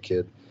Cowboy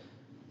kid.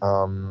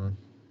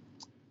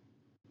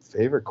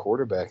 Favorite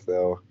quarterback,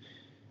 though,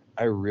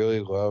 I really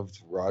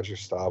loved Roger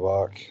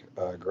Staubach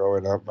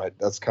growing up.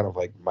 That's kind of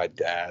like my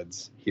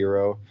dad's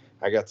hero.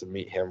 I got to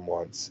meet him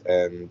once,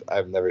 and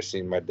I've never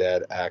seen my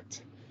dad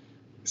act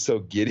so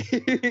giddy.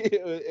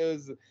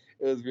 It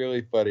was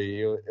really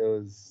funny. It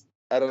was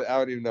I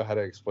don't even know how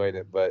to explain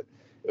it, but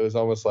it was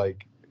almost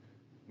like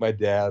my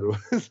dad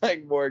was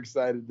like more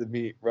excited to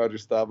meet Roger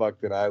Staubach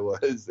than I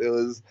was. It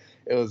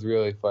was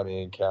really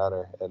funny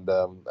encounter, and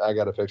I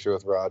got a picture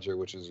with Roger,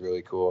 which is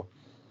really cool.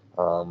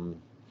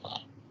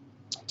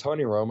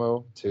 Tony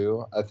Romo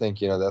too. I think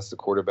that's the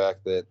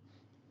quarterback that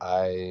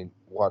I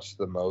watched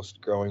the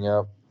most growing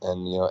up,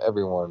 and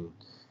everyone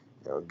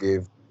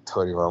gave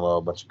Tony Romo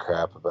a bunch of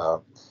crap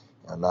about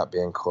not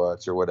being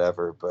clutch or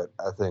whatever. But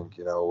I think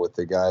with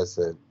the guys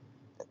that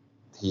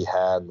he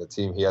had and the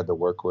team he had to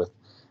work with,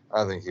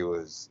 I think he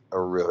was a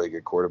really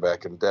good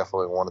quarterback and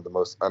definitely one of the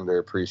most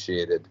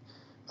underappreciated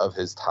of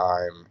his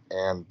time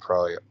and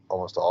probably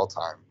almost all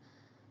time.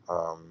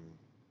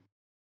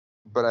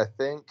 But I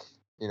think,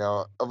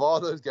 of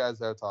all those guys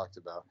that I've talked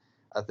about,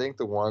 I think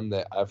the one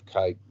that I've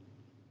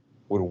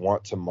would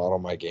want to model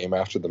my game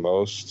after the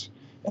most,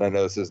 and I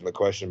know this isn't the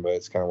question, but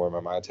it's kind of where my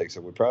mind takes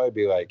it, would probably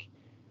be like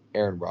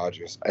Aaron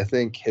Rodgers. I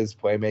think his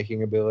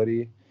playmaking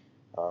ability,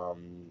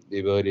 the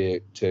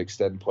ability to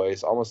extend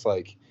plays, almost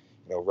like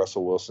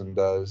Russell Wilson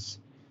does,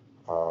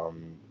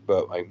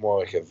 but like more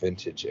like a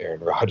vintage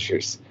Aaron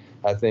Rodgers.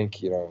 I think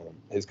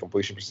his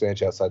completion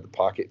percentage outside the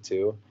pocket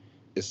too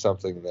is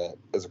something that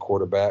as a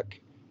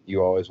quarterback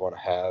you always want to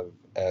have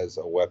as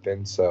a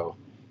weapon. So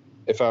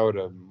if I were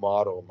to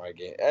model my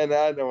game, and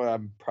I know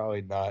I'm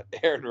probably not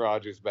Aaron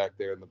Rodgers back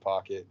there in the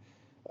pocket,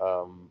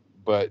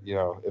 but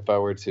if I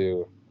were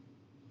to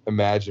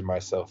imagine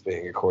myself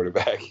being a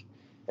quarterback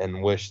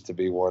and wish to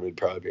be one, it'd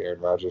probably be Aaron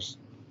Rodgers.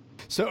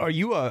 So are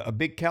you a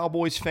big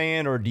Cowboys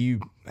fan, or do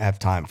you have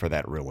time for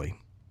that really?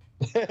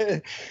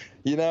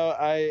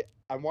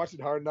 I'm watching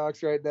Hard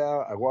Knocks right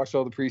now. I watched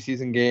all the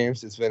preseason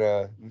games. It's been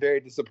a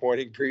very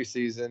disappointing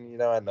preseason.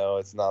 I know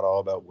it's not all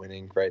about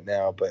winning right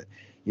now, but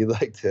you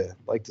like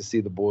to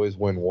see the boys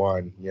win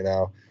one,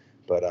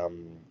 But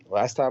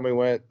last time we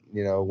went,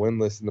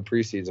 winless in the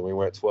preseason, we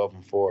went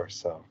 12-4.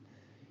 So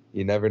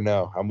you never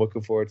know. I'm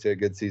looking forward to a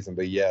good season.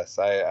 But yes,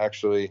 I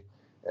actually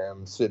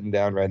am sitting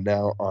down right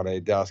now on a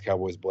Dallas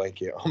Cowboys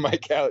blanket on my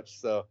couch.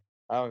 So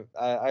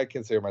I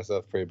consider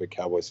myself a pretty big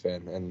Cowboys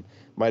fan, and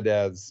my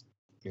dad's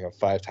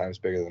 5 times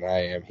bigger than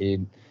I am.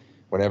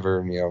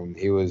 Whenever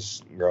he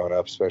was growing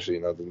up, especially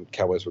the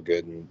Cowboys were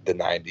good in the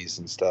 90s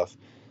and stuff,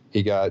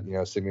 he got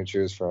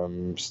signatures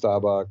from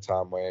Staubach,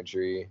 Tom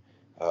Landry,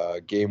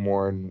 game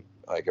worn,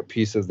 like a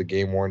piece of the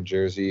game worn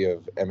jersey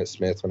of Emmitt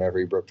Smith whenever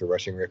he broke the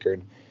rushing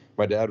record.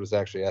 My dad was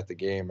actually at the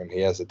game, and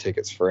he has the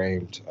tickets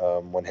framed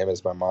when him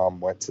and my mom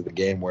went to the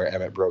game where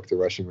Emmitt broke the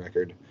rushing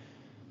record.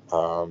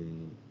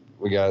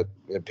 We got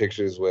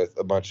pictures with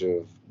a bunch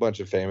of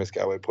famous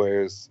Cowboy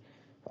players.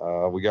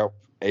 We got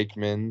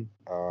Aikman.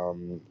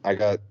 I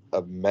got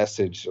a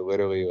message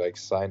literally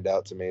signed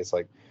out to me. It's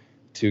like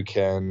to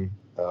Ken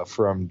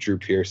from Drew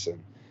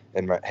Pearson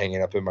and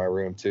hanging up in my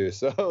room too.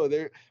 So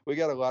we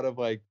got a lot of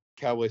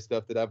Cowboy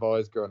stuff that I've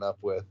always grown up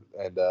with.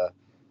 And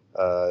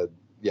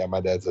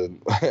my dad's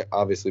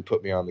obviously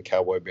put me on the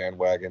Cowboy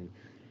bandwagon.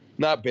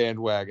 Not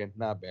bandwagon,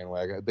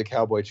 the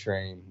Cowboy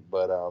train.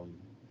 But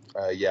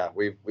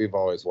we've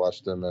always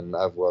watched them, and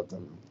I've loved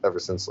them ever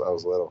since I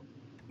was little.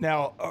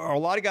 Now, are a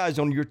lot of guys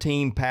on your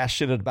team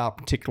passionate about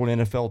particular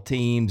NFL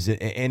teams?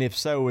 And if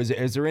so,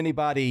 is there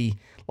anybody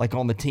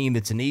on the team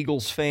that's an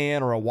Eagles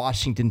fan or a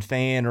Washington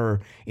fan, or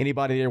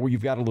anybody there where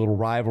you've got a little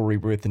rivalry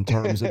with in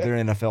terms of their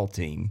NFL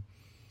team?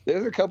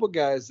 There's a couple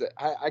guys that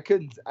I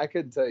couldn't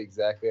tell you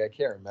exactly. I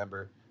can't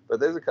remember. But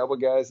there's a couple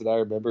guys that I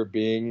remember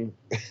being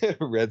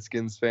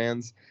Redskins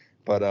fans.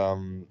 But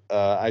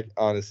I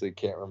honestly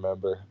can't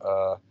remember.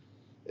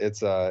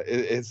 It's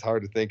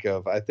hard to think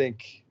of. I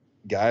think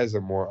guys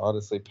are more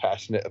honestly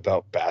passionate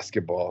about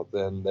basketball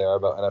than they are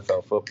about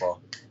NFL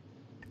football.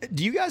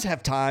 Do you guys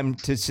have time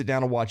to sit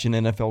down and watch an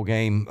NFL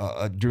game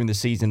during the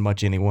season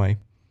much anyway?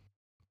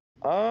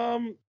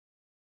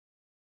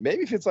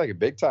 Maybe if it's a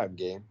big time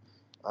game.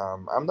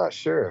 I'm not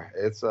sure.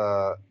 It's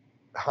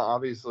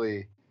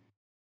obviously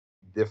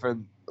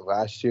different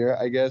last year,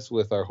 I guess,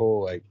 with our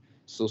whole like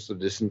social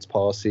distance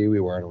policy. We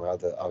weren't allowed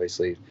to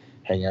obviously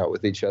hang out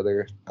with each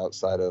other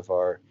outside of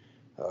our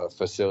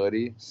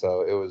facility,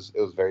 so it was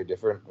very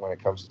different when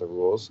it comes to the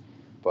rules.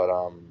 But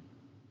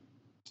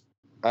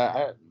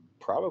I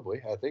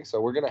think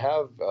so. We're gonna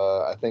have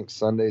I think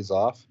Sundays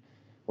off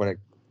when it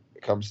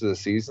comes to the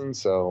season,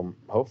 so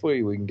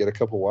hopefully we can get a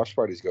couple watch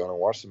parties going and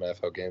watch some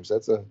NFL games.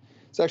 It's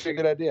actually a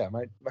good idea. I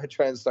might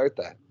try and start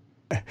that.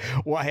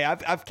 Well, hey,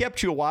 I've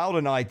kept you a while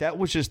tonight. That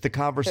was just the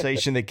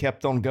conversation that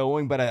kept on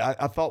going, but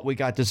I thought we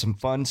got to some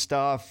fun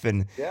stuff,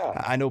 and Yeah.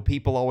 I know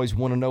people always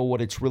want to know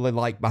what it's really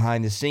like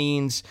behind the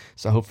scenes,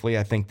 so hopefully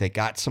I think they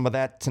got some of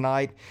that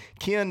tonight.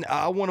 Ken,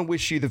 I want to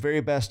wish you the very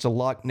best of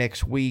luck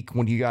next week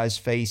when you guys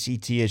face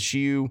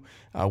ETSU.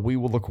 We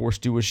will, of course,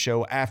 do a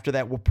show after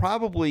that. We'll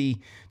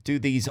probably do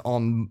these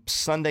on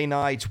Sunday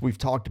nights. We've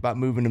talked about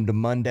moving them to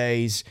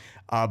Mondays.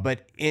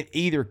 But in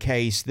either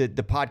case, the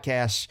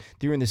podcast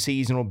during the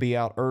season will be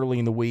out early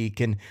in the week.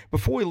 And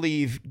before we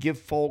leave, give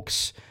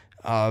folks,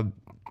 tell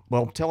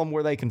them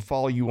where they can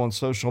follow you on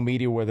social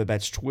media, whether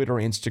that's Twitter,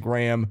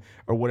 Instagram,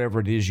 or whatever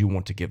it is you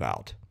want to give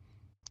out.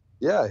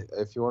 Yeah,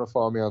 if you want to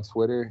follow me on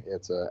Twitter,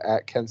 it's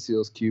at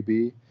KenSealsQB.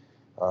 You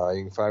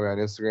can find me on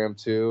Instagram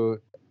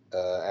too,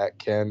 at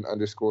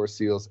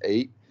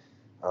Ken_Seals8.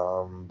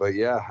 But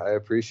yeah, I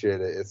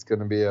appreciate it. It's going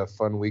to be a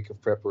fun week of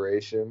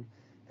preparation.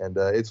 And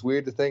it's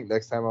weird to think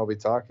next time I'll be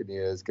talking to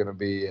you is going to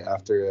be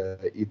after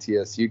a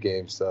ETSU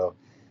game. So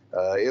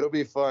it'll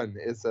be fun.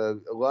 It's a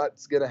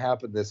lot's going to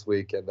happen this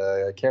week, and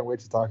I can't wait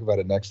to talk about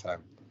it next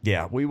time.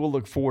 Yeah, we will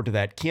look forward to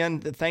that. Ken,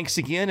 thanks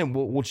again, and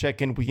we'll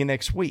check in with you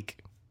next week.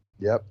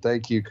 Yep.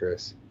 Thank you,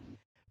 Chris.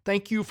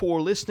 Thank you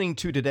for listening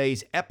to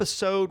today's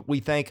episode.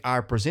 We thank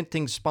our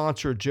presenting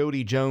sponsor,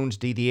 Jody Jones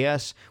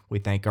DDS. We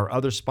thank our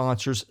other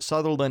sponsors,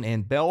 Sutherland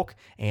and Belk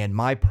and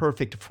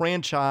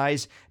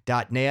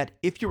MyPerfectFranchise.net.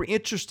 If you're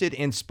interested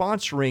in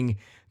sponsoring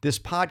this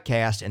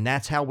podcast, and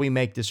that's how we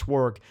make this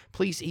work,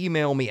 please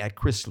email me at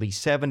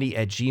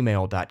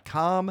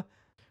chrisley70@gmail.com.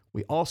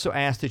 We also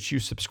ask that you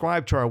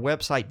subscribe to our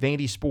website,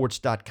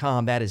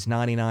 VandySports.com. That is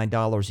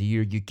 $99 a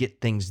year. You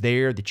get things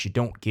there that you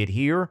don't get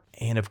here.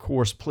 And of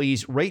course,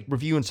 please rate,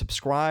 review, and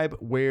subscribe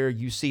where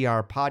you see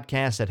our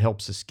podcast. That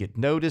helps us get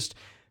noticed.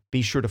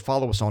 Be sure to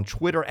follow us on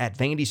Twitter at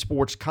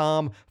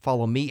VandySports.com.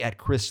 Follow me at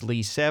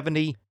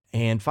ChrisLee70.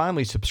 And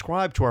finally,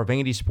 subscribe to our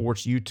Vandy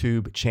Sports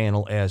YouTube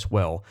channel as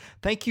well.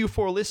 Thank you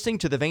for listening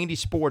to the Vandy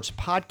Sports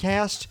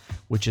Podcast,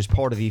 which is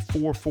part of the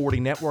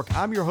 440 Network.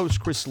 I'm your host,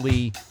 Chris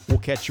Lee. We'll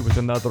catch you with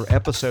another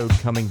episode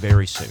coming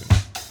very soon.